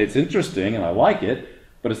 And it's interesting, and I like it.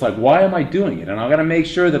 But it's like, why am I doing it? And I've got to make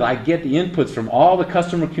sure that I get the inputs from all the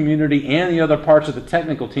customer community and the other parts of the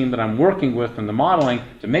technical team that I'm working with in the modeling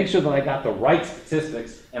to make sure that I got the right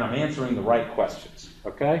statistics and I'm answering the right questions,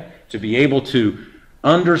 okay? To be able to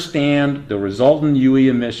understand the resultant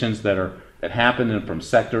UE emissions that happen from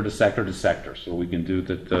sector to sector to sector, so we can do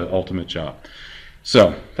the ultimate job.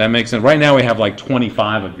 So that makes sense. Right now we have like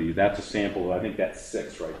 25 of these. That's a sample. I think that's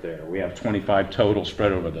 6 right there. We have 25 total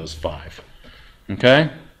spread over those 5. Okay?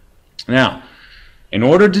 Now, in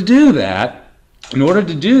order to do that,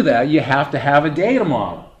 you have to have a data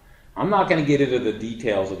model. I'm not going to get into the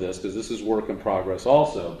details of this because this is work in progress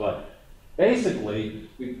also, but basically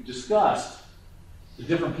we've discussed the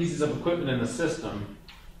different pieces of equipment in the system.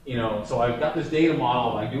 You know, so I've got this data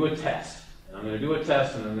model, and I do a test. And I'm going to do a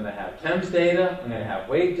test, and I'm going to have TEMS data, I'm going to have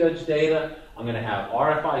wave judge data, I'm going to have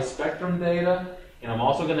RFI spectrum data, and I'm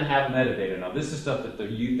also going to have metadata. Now, this is stuff that the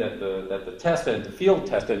field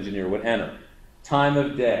test engineer would enter. Time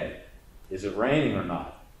of day. Is it raining or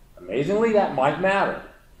not? Amazingly, that might matter.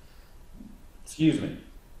 Excuse me.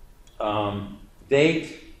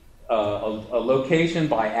 Date, a location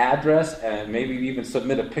by address, and maybe even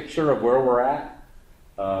submit a picture of where we're at.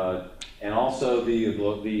 And also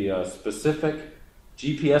the specific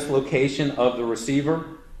GPS location of the receiver.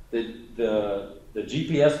 The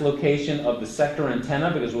GPS location of the sector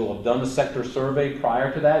antenna, because we'll have done the sector survey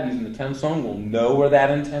prior to that using the TEMS phone. We'll know where that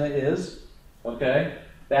antenna is. Okay?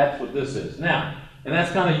 That's what this is. Now, and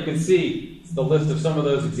that's kind of, you can see the list of some of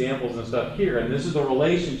those examples and stuff here. And this is the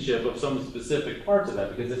relationship of some specific parts of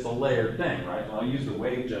that, because it's a layered thing, right? And I'll use the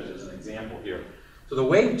wave judge as an example here. So the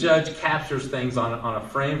wave judge captures things on a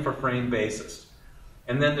frame-for-frame basis.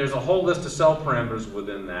 And then there's a whole list of cell parameters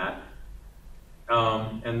within that.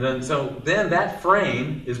 And then that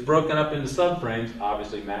frame is broken up into subframes,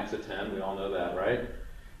 obviously max of 10, we all know that, right?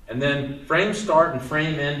 And then frame start and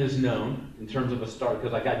frame end is known in terms of a start,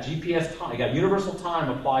 because I got GPS time, I got universal time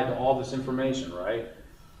applied to all this information, right?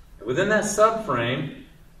 And within that subframe,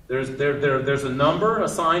 there's a number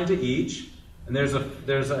assigned to each, and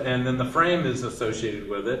and then the frame is associated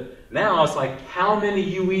with it. Now it's like, how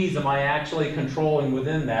many UEs am I actually controlling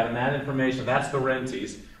within that? And that information, that's the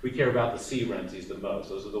renties. We care about the C renties the most.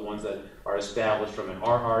 Those are the ones that are established from an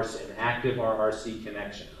active RRC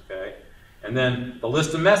connection, okay? And then the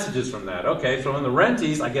list of messages from that. Okay, so in the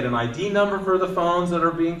renties, I get an ID number for the phones that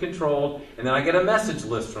are being controlled, and then I get a message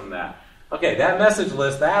list from that. Okay, that message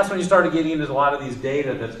list, that's when you start getting into a lot of these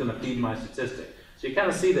data that's going to feed my statistic. So you kind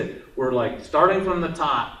of see that we're like starting from the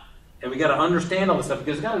top, and we got to understand all this stuff,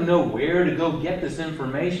 because we got to know where to go get this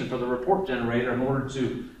information for the report generator in order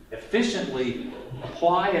to efficiently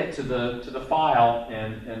apply it to the file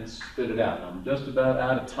and spit it out. I'm just about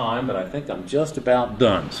out of time, but I think I'm just about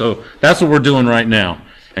done. So that's what we're doing right now.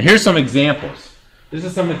 And here's some examples. This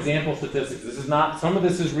is some example statistics. This is not, some of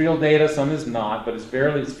this is real data, some is not, but it's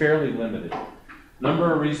fairly limited.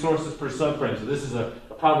 Number of resources per subframe. So this is a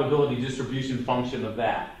probability distribution function of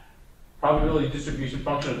that. probability distribution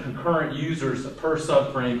function of concurrent users per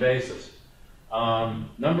subframe basis.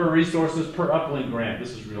 Number of resources per uplink grant.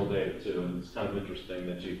 This is real data too, and it's kind of interesting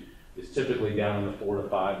that it's typically down in the 4 to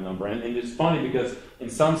 5 number. And it's funny because in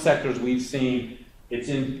some sectors we've seen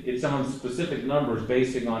it's on specific numbers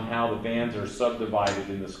basing on how the bands are subdivided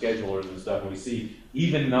in the schedulers and stuff. And we see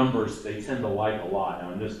even numbers they tend to like a lot.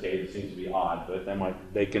 Now in this case it seems to be odd, but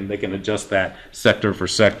they can adjust that sector for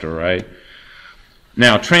sector, right?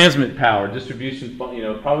 Now transmit power distribution,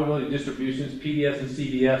 probability distributions, PDS and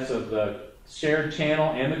CDS of the shared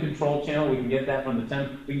channel and the control channel. We can get that from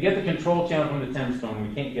we can get the control channel from the 10 stone.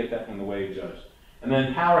 We can't get that from the wave judge. And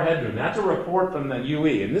then power headroom. That's a report from the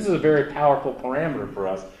UE, and this is a very powerful parameter for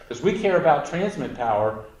us because we care about transmit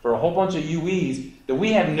power for a whole bunch of UEs that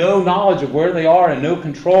we have no knowledge of where they are and no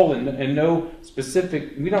control and no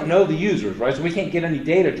specific. We don't know the users, right? So we can't get any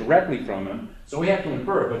data directly from them. So we have to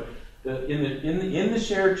infer. But in the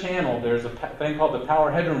shared channel, there's a thing called the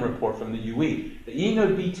power headroom report from the UE. The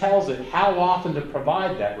E-node tells it how often to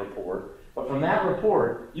provide that report, but from that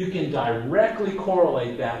report, you can directly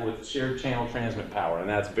correlate that with shared channel transmit power, and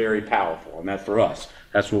that's very powerful, and that's for us.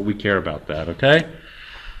 That's what we care about that, okay?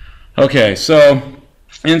 Okay, so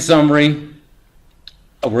in summary,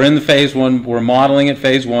 we're in the phase 1. We're modeling at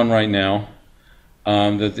phase 1 right now.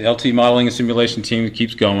 The LTE modeling and simulation team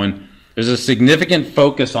keeps going. There's a significant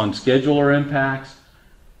focus on scheduler impacts.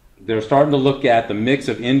 They're starting to look at the mix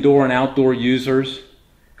of indoor and outdoor users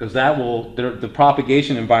because the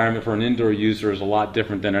propagation environment for an indoor user is a lot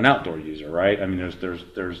different than an outdoor user, right? I mean,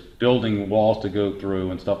 there's building walls to go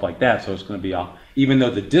through and stuff like that, so it's going to be even though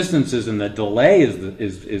the distances and the delay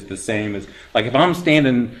is the same as, like if I'm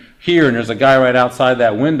standing here and there's a guy right outside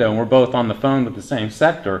that window and we're both on the phone with the same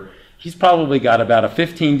sector, he's probably got about a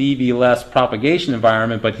 15 dB less propagation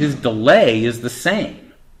environment, but his delay is the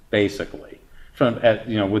same, basically, from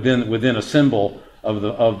within a symbol of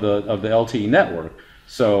the LTE network.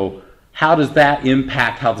 So how does that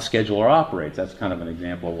impact how the scheduler operates? That's kind of an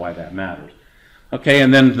example of why that matters. Okay,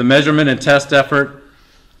 and then the measurement and test effort.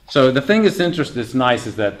 So the thing that's nice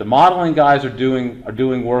is that the modeling guys are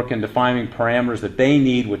doing work and defining parameters that they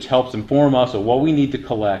need, which helps inform us of what we need to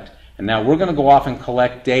collect. And now we're going to go off and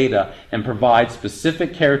collect data and provide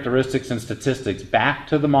specific characteristics and statistics back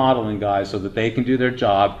to the modeling guys so that they can do their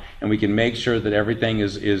job, and we can make sure that everything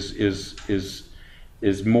the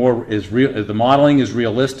modeling is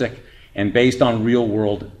realistic and based on real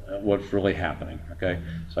world what's really happening. Okay,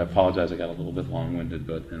 so I apologize I got a little bit long-winded,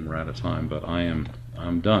 and we're out of time, but I'm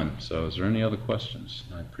done. So is there any other questions?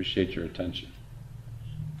 I appreciate your attention.